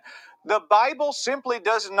man. The Bible simply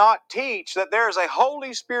does not teach that there is a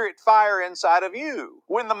Holy Spirit fire inside of you.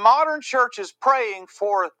 When the modern church is praying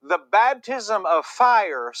for the baptism of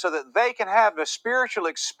fire so that they can have a spiritual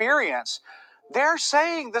experience, they're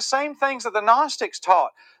saying the same things that the Gnostics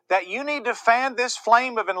taught, that you need to fan this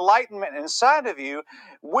flame of enlightenment inside of you,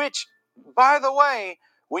 which, by the way,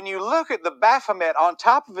 when you look at the Baphomet, on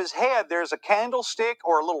top of his head, there's a candlestick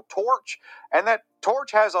or a little torch, and that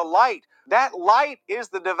torch has a light. That light is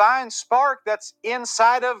the divine spark that's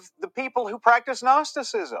inside of the people who practice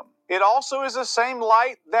Gnosticism. It also is the same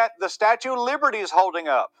light that the Statue of Liberty is holding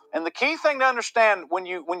up. And the key thing to understand when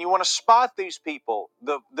you want to spot these people,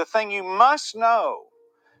 the thing you must know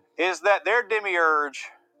is that their demiurge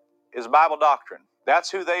is Bible doctrine.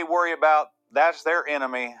 That's who they worry about. That's their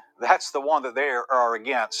enemy. That's the one that they are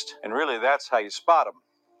against. And really, that's how you spot them.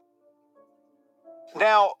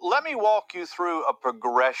 Now, let me walk you through a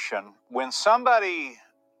progression. When somebody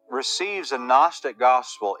receives a Gnostic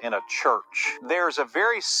gospel in a church, there's a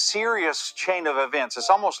very serious chain of events. It's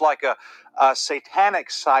almost like a satanic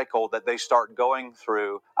cycle that they start going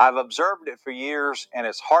through. I've observed it for years, and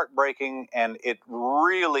it's heartbreaking, and it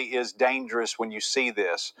really is dangerous when you see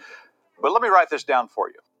this. But let me write this down for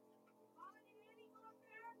you.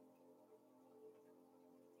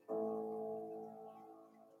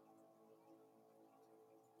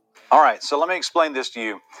 All right, so let me explain this to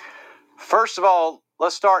you. First of all,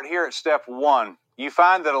 let's start here at step one. You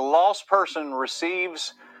find that a lost person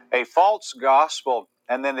receives a false gospel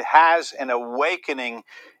and then has an awakening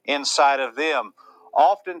inside of them.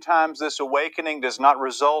 Oftentimes, this awakening does not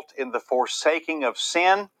result in the forsaking of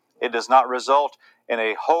sin. It does not result in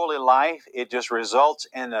a holy life. It just results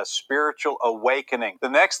in a spiritual awakening. The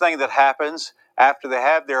next thing that happens after they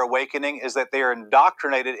have their awakening is that they are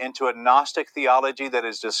indoctrinated into a Gnostic theology that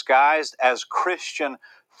is disguised as Christian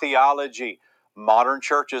theology. Modern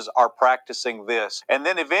churches are practicing this. And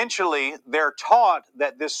then eventually they're taught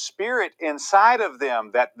that this spirit inside of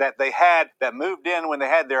them that they had, that moved in when they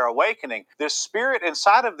had their awakening, this spirit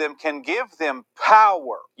inside of them can give them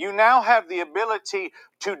power. You now have the ability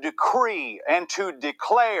to decree and to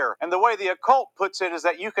declare. And the way the occult puts it is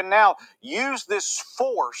that you can now use this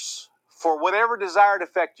force for whatever desired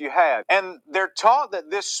effect you have. And they're taught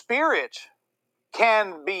that this spirit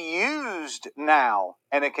can be used now,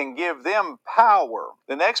 and it can give them power.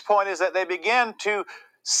 The next point is that they begin to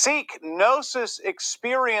seek gnosis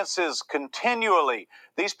experiences continually.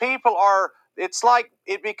 These people are, it's like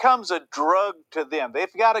it becomes a drug to them.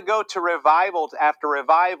 They've got to go to revival after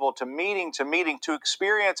revival, to meeting, to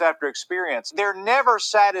experience after experience. They're never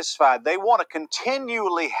satisfied. They want to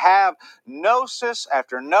continually have gnosis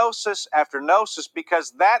after gnosis after gnosis,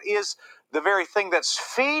 because that is the very thing that's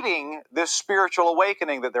feeding this spiritual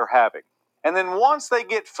awakening that they're having. And then once they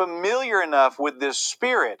get familiar enough with this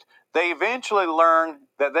spirit, they eventually learn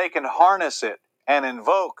that they can harness it and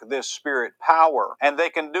invoke this spirit power. And they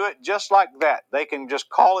can do it just like that. They can just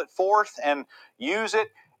call it forth and use it,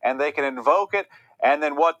 and they can invoke it. And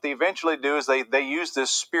then what they eventually do is they use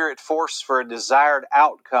this spirit force for a desired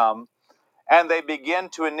outcome, and they begin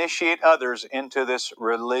to initiate others into this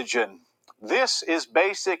religion. This is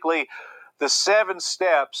basically the 7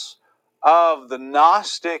 steps of the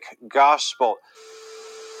Gnostic gospel.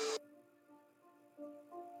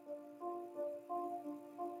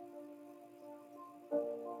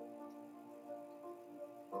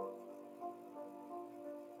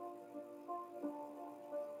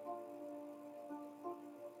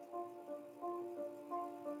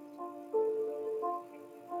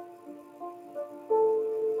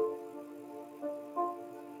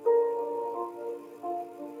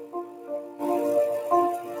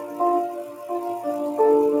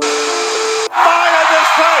 Fire this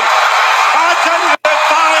place! I tell you, there's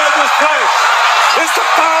fire in this place. It's the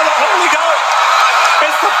fire of the Holy Ghost.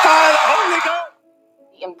 It's the fire of the Holy Ghost.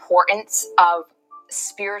 The importance of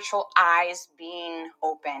spiritual eyes being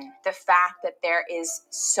open. The fact that there is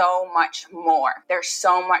so much more. There's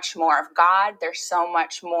so much more of God. There's so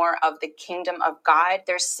much more of the kingdom of God.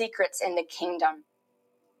 There's secrets in the kingdom.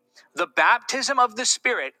 The baptism of the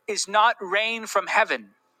Spirit is not rain from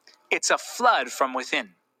heaven. It's a flood from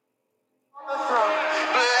within.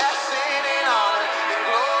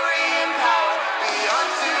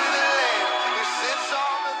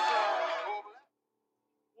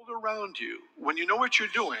 around you, when you know what you're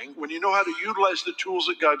doing, when you know how to utilize the tools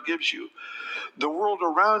that God gives you, the world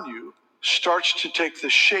around you starts to take the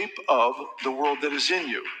shape of the world that is in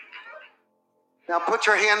you. Now put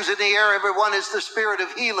your hands in the air, everyone, as the spirit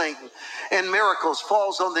of healing and miracles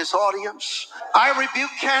falls on this audience. I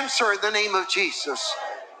rebuke cancer in the name of Jesus.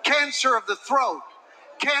 Cancer of the throat,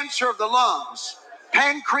 cancer of the lungs,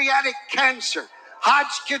 pancreatic cancer,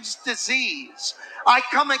 Hodgkin's disease. I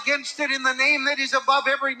come against it in the name that is above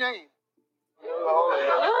every name.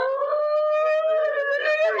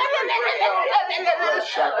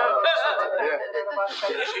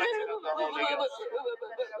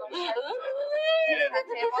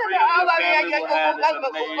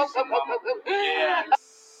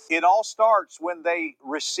 It all starts when they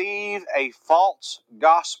receive a false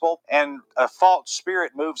gospel and a false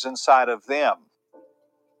spirit moves inside of them.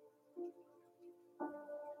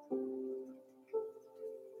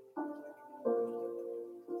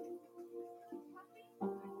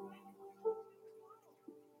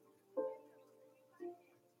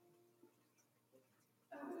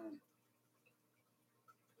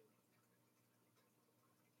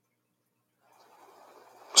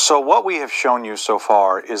 So what we have shown you so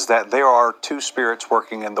far is that there are two spirits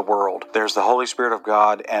working in the world. There's the Holy Spirit of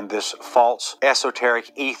God and this false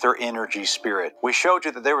esoteric ether energy spirit. We showed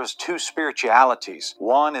you that there was two spiritualities.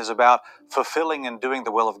 One is about fulfilling and doing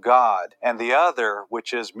the will of God, and the other,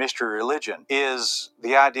 which is mystery religion, is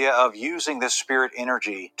the idea of using this spirit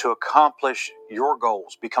energy to accomplish your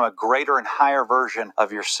goals, become a greater and higher version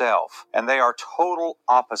of yourself. And they are total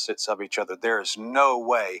opposites of each other. There is no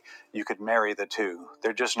way you could marry the two.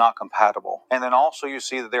 They're just not compatible. And then also you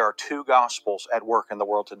see that there are two gospels at work in the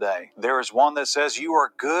world today. There is one that says you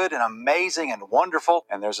are good and amazing and wonderful,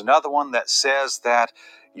 and there's another one that says that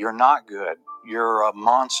you're not good, you're a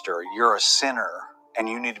monster, you're a sinner, and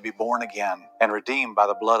you need to be born again and redeemed by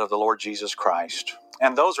the blood of the Lord Jesus Christ.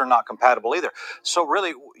 And those are not compatible either. So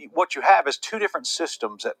really, what you have is two different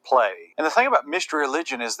systems at play. And the thing about mystery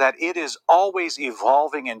religion is that it is always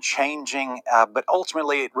evolving and changing, but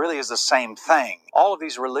ultimately it really is the same thing. All of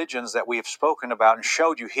these religions that we have spoken about and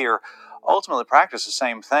showed you here ultimately practice the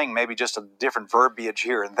same thing, maybe just a different verbiage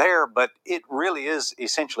here and there, but it really is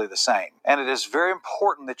essentially the same. And it is very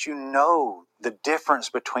important that you know the difference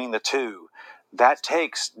between the two. That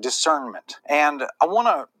takes discernment. And I want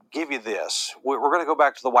to give you this. We're going to go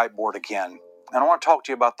back to the whiteboard again. And I want to talk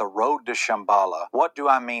to you about the road to Shambhala. What do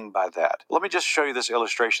I mean by that? Let me just show you this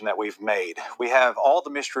illustration that we've made. We have all the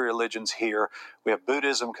mystery religions here. We have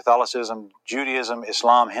Buddhism, Catholicism, Judaism,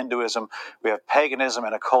 Islam, Hinduism. We have paganism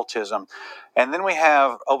and occultism. And then we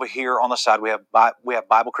have over here on the side, we have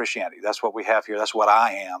Bible Christianity. That's what we have here. That's what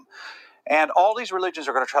I am. And all these religions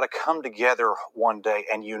are going to try to come together one day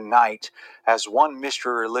and unite as one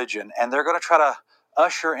mystery religion. And they're going to try to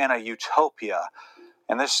usher in a utopia.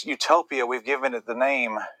 And this utopia, we've given it the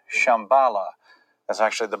name Shambhala. That's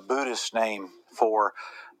actually the Buddhist name for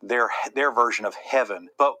their version of heaven.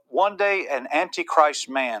 But one day an antichrist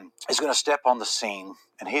man is going to step on the scene,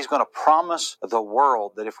 and he's going to promise the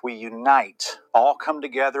world that if we unite, all come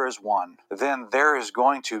together as one, then there is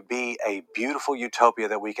going to be a beautiful utopia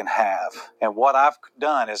that we can have. And what I've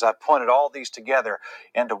done is I've pointed all these together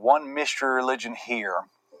into one mystery religion here.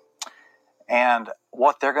 And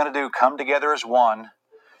what they're going to do, come together as one,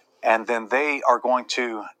 and then they are going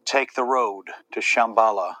to take the road to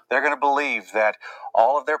Shambhala. They're going to believe that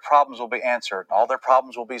all of their problems will be answered, all their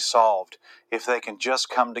problems will be solved if they can just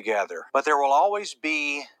come together. But there will always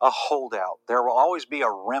be a holdout. There will always be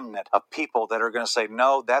a remnant of people that are going to say,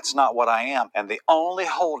 no, that's not what I am. And the only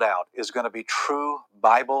holdout is going to be true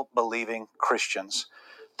Bible-believing Christians.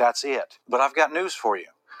 That's it. But I've got news for you.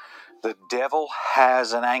 The devil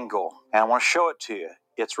has an angle, and I want to show it to you.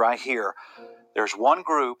 It's right here. There's one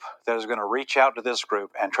group that is going to reach out to this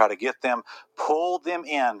group and try to get them, pull them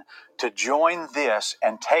in to join this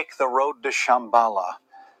and take the road to Shambhala.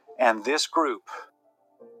 And this group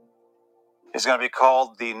is going to be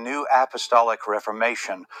called the New Apostolic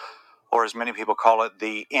Reformation, or as many people call it,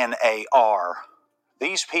 the NAR.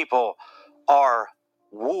 These people are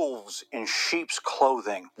wolves in sheep's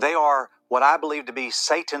clothing. They are what I believe to be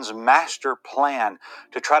Satan's master plan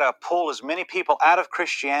to try to pull as many people out of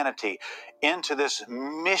Christianity into this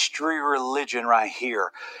mystery religion right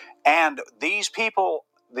here. And these people,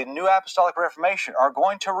 the New Apostolic Reformation, are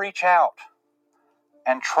going to reach out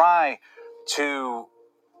and try to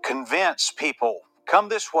convince people, come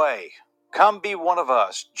this way, come be one of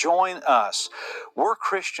us, join us. We're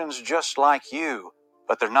Christians just like you,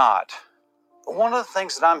 but they're not. One of the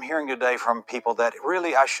things that I'm hearing today from people that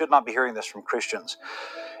really I should not be hearing this from Christians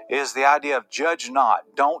is the idea of judge not.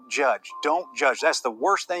 Don't judge. Don't judge. That's the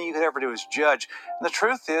worst thing you could ever do is judge. And the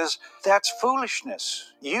truth is, that's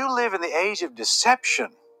foolishness. You live in the age of deception.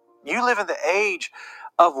 You live in the age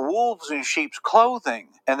of wolves in sheep's clothing.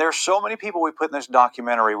 And there's so many people we put in this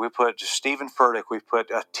documentary. We put Stephen Furtick, we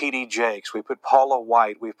put T.D. Jakes, we put Paula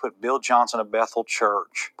White, we put Bill Johnson of Bethel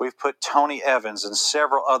Church, we've put Tony Evans and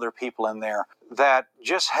several other people in there that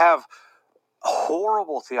just have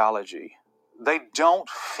horrible theology. They don't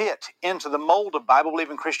fit into the mold of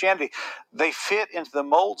Bible-believing Christianity. They fit into the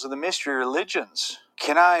molds of the mystery religions.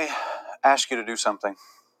 Can I ask you to do something?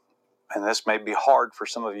 And this may be hard for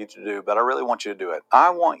some of you to do, but I really want you to do it. I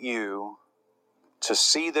want you to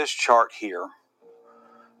see this chart here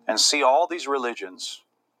and see all these religions.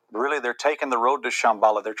 Really, they're taking the road to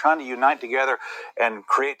Shambhala. They're trying to unite together and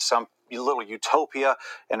create some little utopia.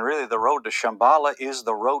 And really, the road to Shambhala is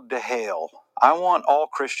the road to hell. I want all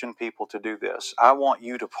Christian people to do this. I want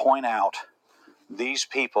you to point out these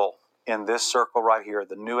people in this circle right here,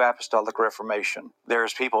 the New Apostolic Reformation.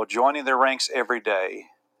 There's people joining their ranks every day,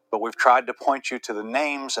 but we've tried to point you to the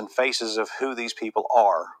names and faces of who these people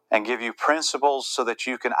are and give you principles so that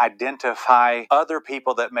you can identify other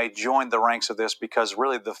people that may join the ranks of this, because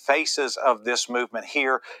really the faces of this movement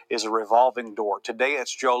here is a revolving door. Today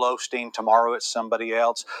it's Joel Osteen, tomorrow it's somebody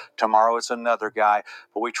else, tomorrow it's another guy.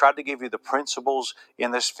 But we tried to give you the principles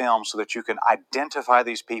in this film so that you can identify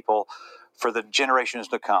these people for the generations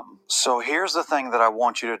to come. So here's the thing that I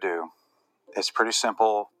want you to do. It's pretty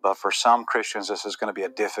simple, but for some Christians, this is going to be a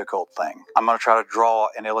difficult thing. I'm going to try to draw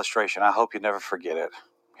an illustration. I hope you never forget it.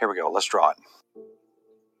 Here we go. Let's draw it.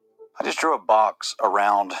 I just drew a box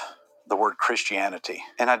around the word Christianity.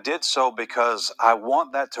 And I did so because I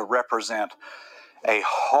want that to represent a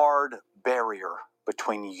hard barrier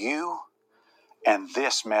between you and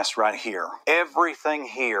this mess right here. Everything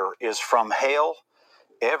here is from hell.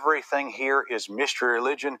 Everything here is mystery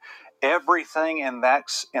religion. Everything in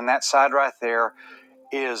that side right there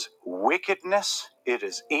is wickedness. It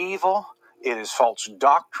is evil. It is false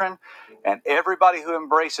doctrine. And everybody who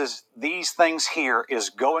embraces these things here is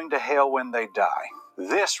going to hell when they die.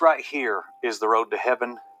 This right here is the road to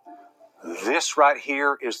heaven. This right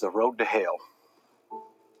here is the road to hell.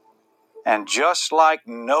 And just like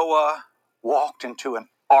Noah walked into an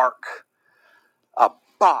ark, a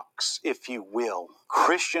box, if you will,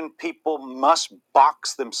 Christian people must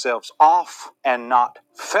box themselves off and not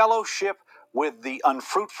fellowship with the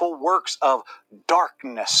unfruitful works of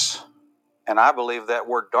darkness. And I believe that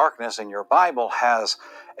word darkness in your Bible has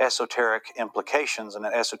esoteric implications and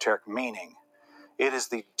an esoteric meaning. It is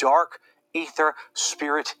the dark ether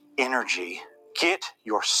spirit energy. Get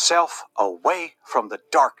yourself away from the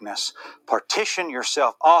darkness. Partition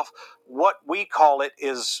yourself off. What we call it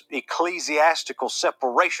is ecclesiastical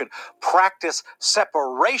separation. Practice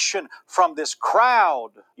separation from this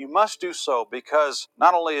crowd. You must do so because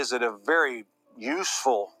not only is it a very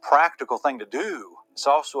useful, practical thing to do, it's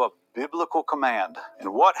also a biblical command.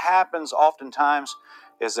 And what happens oftentimes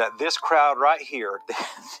is that this crowd right here,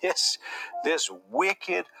 this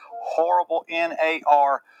wicked, horrible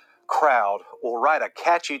NAR crowd will write a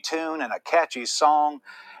catchy tune and a catchy song,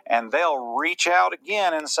 and they'll reach out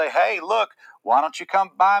again and say, hey, look, why don't you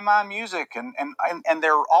come buy my music? And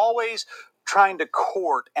they're always trying to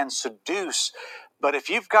court and seduce. But if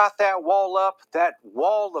you've got that wall up, that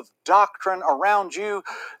wall of doctrine around you,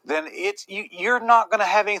 then you're not going to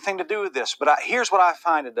have anything to do with this. But here's what I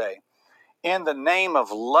find today. In the name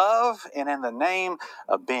of love and in the name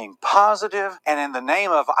of being positive and in the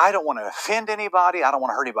name of I don't want to offend anybody, I don't want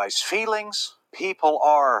to hurt anybody's feelings, people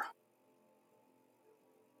are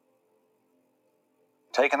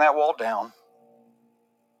taking that wall down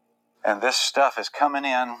and this stuff is coming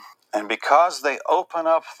in. And because they open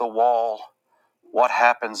up the wall, what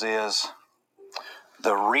happens is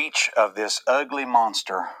the reach of this ugly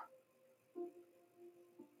monster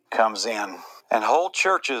comes in. And whole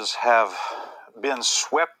churches have been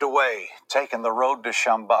swept away, taking the road to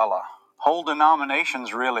Shambhala. Whole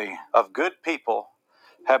denominations, really, of good people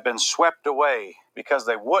have been swept away because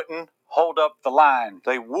they wouldn't hold up the line.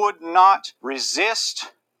 They would not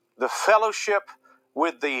resist the fellowship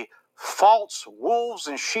with the false wolves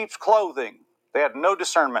in sheep's clothing. They had no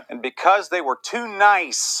discernment. And because they were too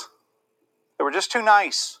nice, they were just too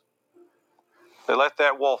nice, they let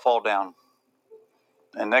that wall fall down.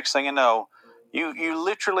 And next thing you know, you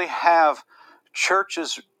literally have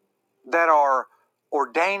churches that are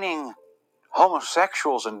ordaining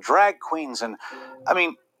homosexuals and drag queens. And I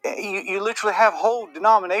mean, you literally have whole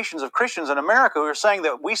denominations of Christians in America who are saying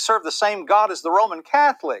that we serve the same God as the Roman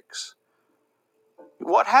Catholics.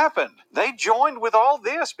 What happened? They joined with all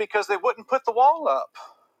this because they wouldn't put the wall up.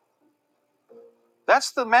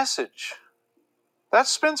 That's the message. That's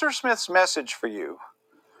Spencer Smith's message for you.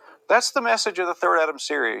 That's the message of the Third Adam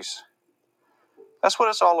series. That's what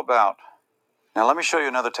it's all about. Now let me show you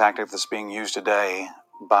another tactic that's being used today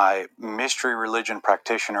by mystery religion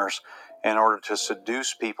practitioners in order to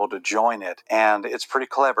seduce people to join it. And it's pretty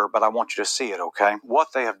clever, but I want you to see it, okay?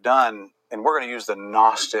 What they have done, and we're going to use the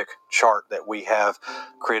Gnostic chart that we have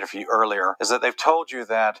created for you earlier, is that they've told you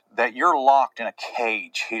that you're locked in a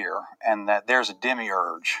cage here, and that there's a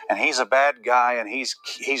demiurge, and he's a bad guy, and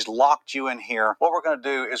he's locked you in here. What we're going to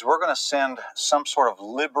do is we're going to send some sort of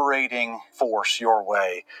liberating force your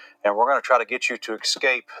way, and we're going to try to get you to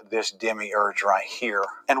escape this demiurge right here.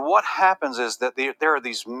 And what happens is that there are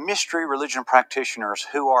these mystery religion practitioners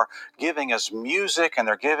who are giving us music, and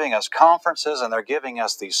they're giving us conferences, and they're giving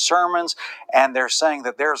us these sermons, and they're saying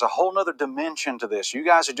that there's a whole nother dimension to this. You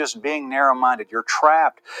guys are just being narrow-minded. You're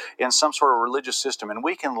trapped in some sort of religious system, and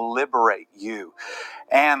we can liberate you.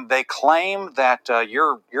 And they claim that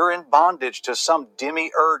you're in bondage to some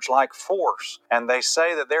demiurge-like force. And they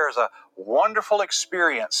say that there is a wonderful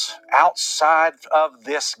experience outside of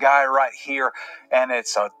this guy right here, and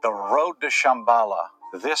it's the road to Shambhala.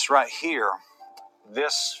 This right here,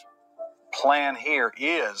 this plan here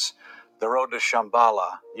is the road to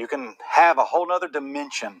Shambhala. You can have a whole nother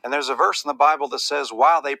dimension. And there's a verse in the Bible that says,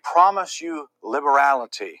 while they promise you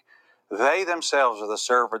liberality, they themselves are the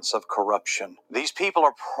servants of corruption. These people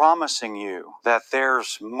are promising you that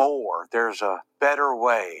there's more, there's a better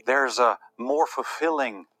way, there's a more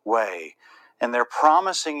fulfilling way. And they're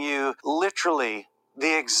promising you literally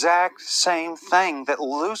the exact same thing that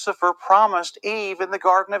Lucifer promised Eve in the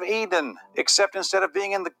Garden of Eden. Except instead of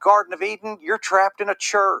being in the Garden of Eden, you're trapped in a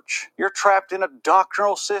church. You're trapped in a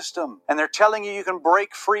doctrinal system. And they're telling you can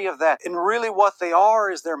break free of that. And really what they are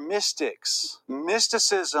is they're mystics.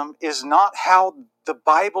 Mysticism is not how the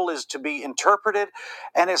Bible is to be interpreted,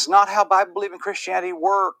 and it's not how Bible-believing Christianity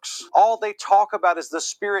works. All they talk about is the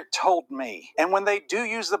Spirit told me. And when they do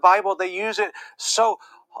use the Bible, they use it so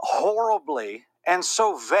horribly and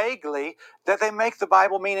so vaguely that they make the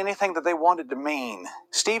Bible mean anything that they want it to mean.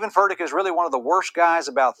 Stephen Furtick is really one of the worst guys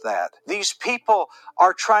about that. These people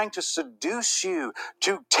are trying to seduce you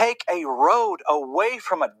to take a road away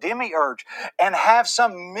from a demiurge and have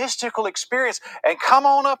some mystical experience and come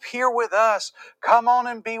on up here with us. Come on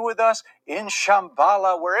and be with us in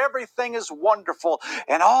Shambhala, where everything is wonderful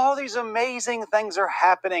and all these amazing things are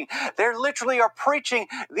happening. They literally are preaching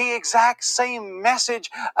the exact same message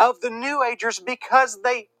of the New Agers because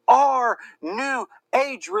they are New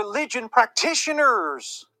Age religion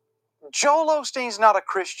practitioners. Joel Osteen's not a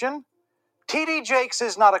Christian. T.D. Jakes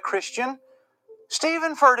is not a Christian.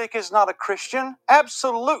 Stephen Furtick is not a Christian.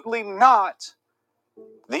 Absolutely not.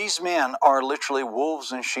 These men are literally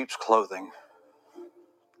wolves in sheep's clothing.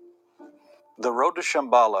 The road to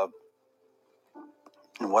Shambhala,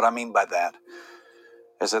 and what I mean by that,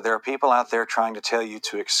 is that there are people out there trying to tell you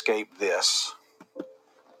to escape this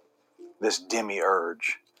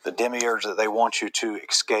demiurge. The demiurge that they want you to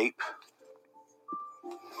escape,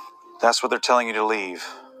 that's what they're telling you to leave.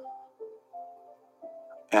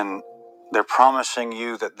 And they're promising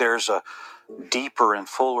you that there's a deeper and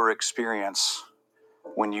fuller experience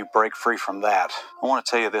when you break free from that. I want to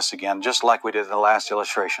tell you this again, just like we did in the last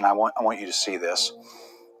illustration. I want you to see this.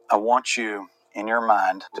 I want you, in your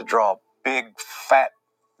mind, to draw a big, fat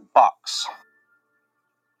box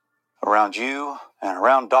around you and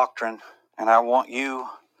around doctrine, and I want you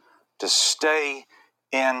to stay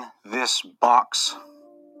in this box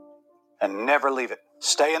and never leave it.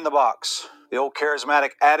 Stay in the box. The old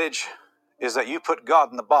charismatic adage is that you put God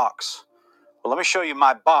in the box. Well, let me show you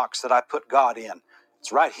my box that I put God in.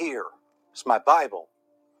 It's right here. It's my Bible.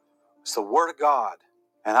 It's the Word of God.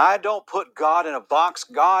 And I don't put God in a box.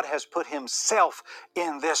 God has put himself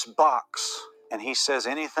in this box. And he says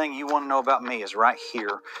anything you want to know about me is right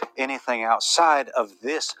here. Anything outside of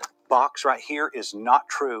this box right here is not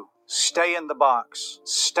true. Stay in the box.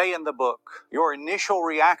 Stay in the book. Your initial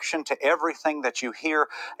reaction to everything that you hear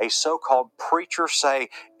a so-called preacher say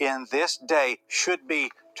in this day should be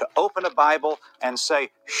to open a Bible and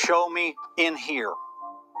say, show me in here.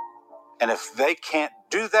 And if they can't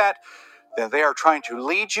do that, then they are trying to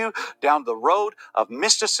lead you down the road of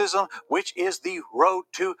mysticism, which is the road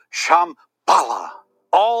to Shambhala.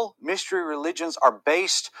 All mystery religions are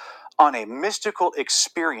based on a mystical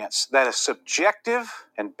experience that is subjective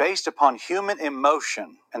and based upon human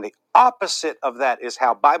emotion. And the opposite of that is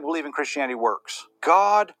how Bible-believing Christianity works.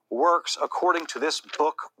 God works according to this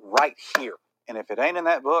book right here. And if it ain't in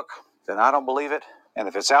that book, then I don't believe it. And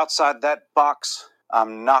if it's outside that box,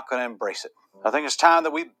 I'm not going to embrace it. I think it's time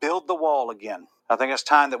that we build the wall again. I think it's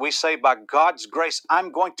time that we say, by God's grace,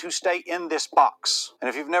 I'm going to stay in this box. And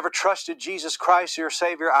if you've never trusted Jesus Christ, your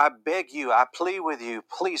Savior, I beg you, I plead with you,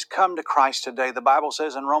 please come to Christ today. The Bible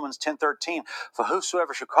says in Romans 10:13, for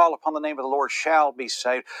whosoever shall call upon the name of the Lord shall be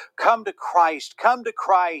saved. Come to Christ. Come to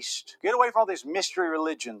Christ. Get away from all these mystery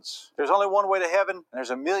religions. There's only one way to heaven, and there's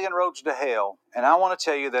a million roads to hell. And I want to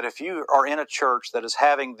tell you that if you are in a church that is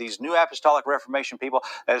having these new apostolic Reformation people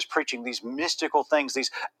that is preaching these mystical things,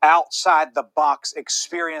 these outside the box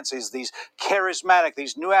experiences, these charismatic,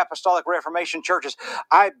 these new apostolic Reformation churches,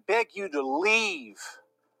 I beg you to leave.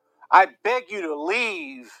 I beg you to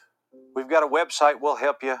leave. We've got a website. We'll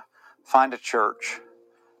help you find a church.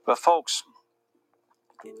 But folks,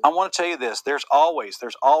 I want to tell you this. There's always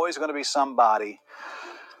going to be somebody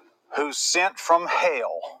who's sent from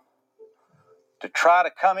hell to try to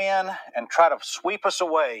come in and try to sweep us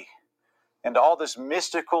away into all this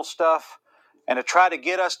mystical stuff and to try to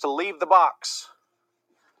get us to leave the box.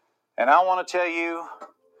 And I want to tell you,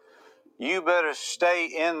 you better stay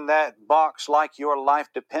in that box like your life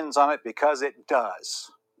depends on it, because it does.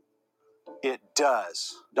 It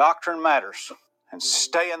does. Doctrine matters. And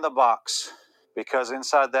stay in the box, because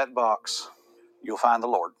inside that box, you'll find the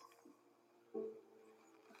Lord.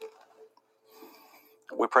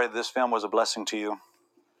 We pray that this film was a blessing to you.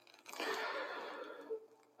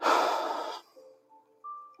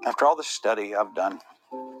 After all the study I've done,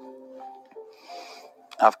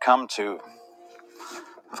 I've come to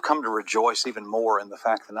rejoice even more in the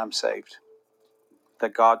fact that I'm saved,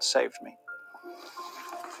 that God saved me.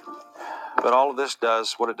 But all of this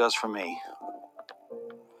does, what it does for me,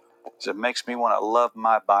 is it makes me want to love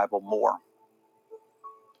my Bible more.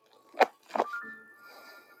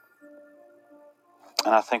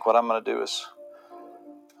 And I think what I'm going to do is,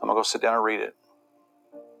 I'm going to go sit down and read it.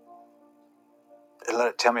 And let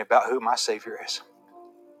it tell me about who my Savior is.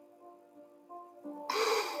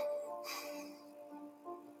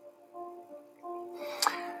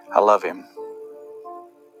 I love Him.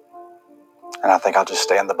 And I think I'll just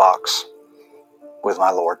stay in the box with my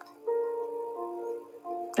Lord.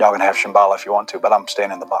 Y'all can have Shambhala if you want to, but I'm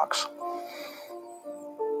staying in the box.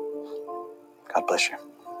 God bless you.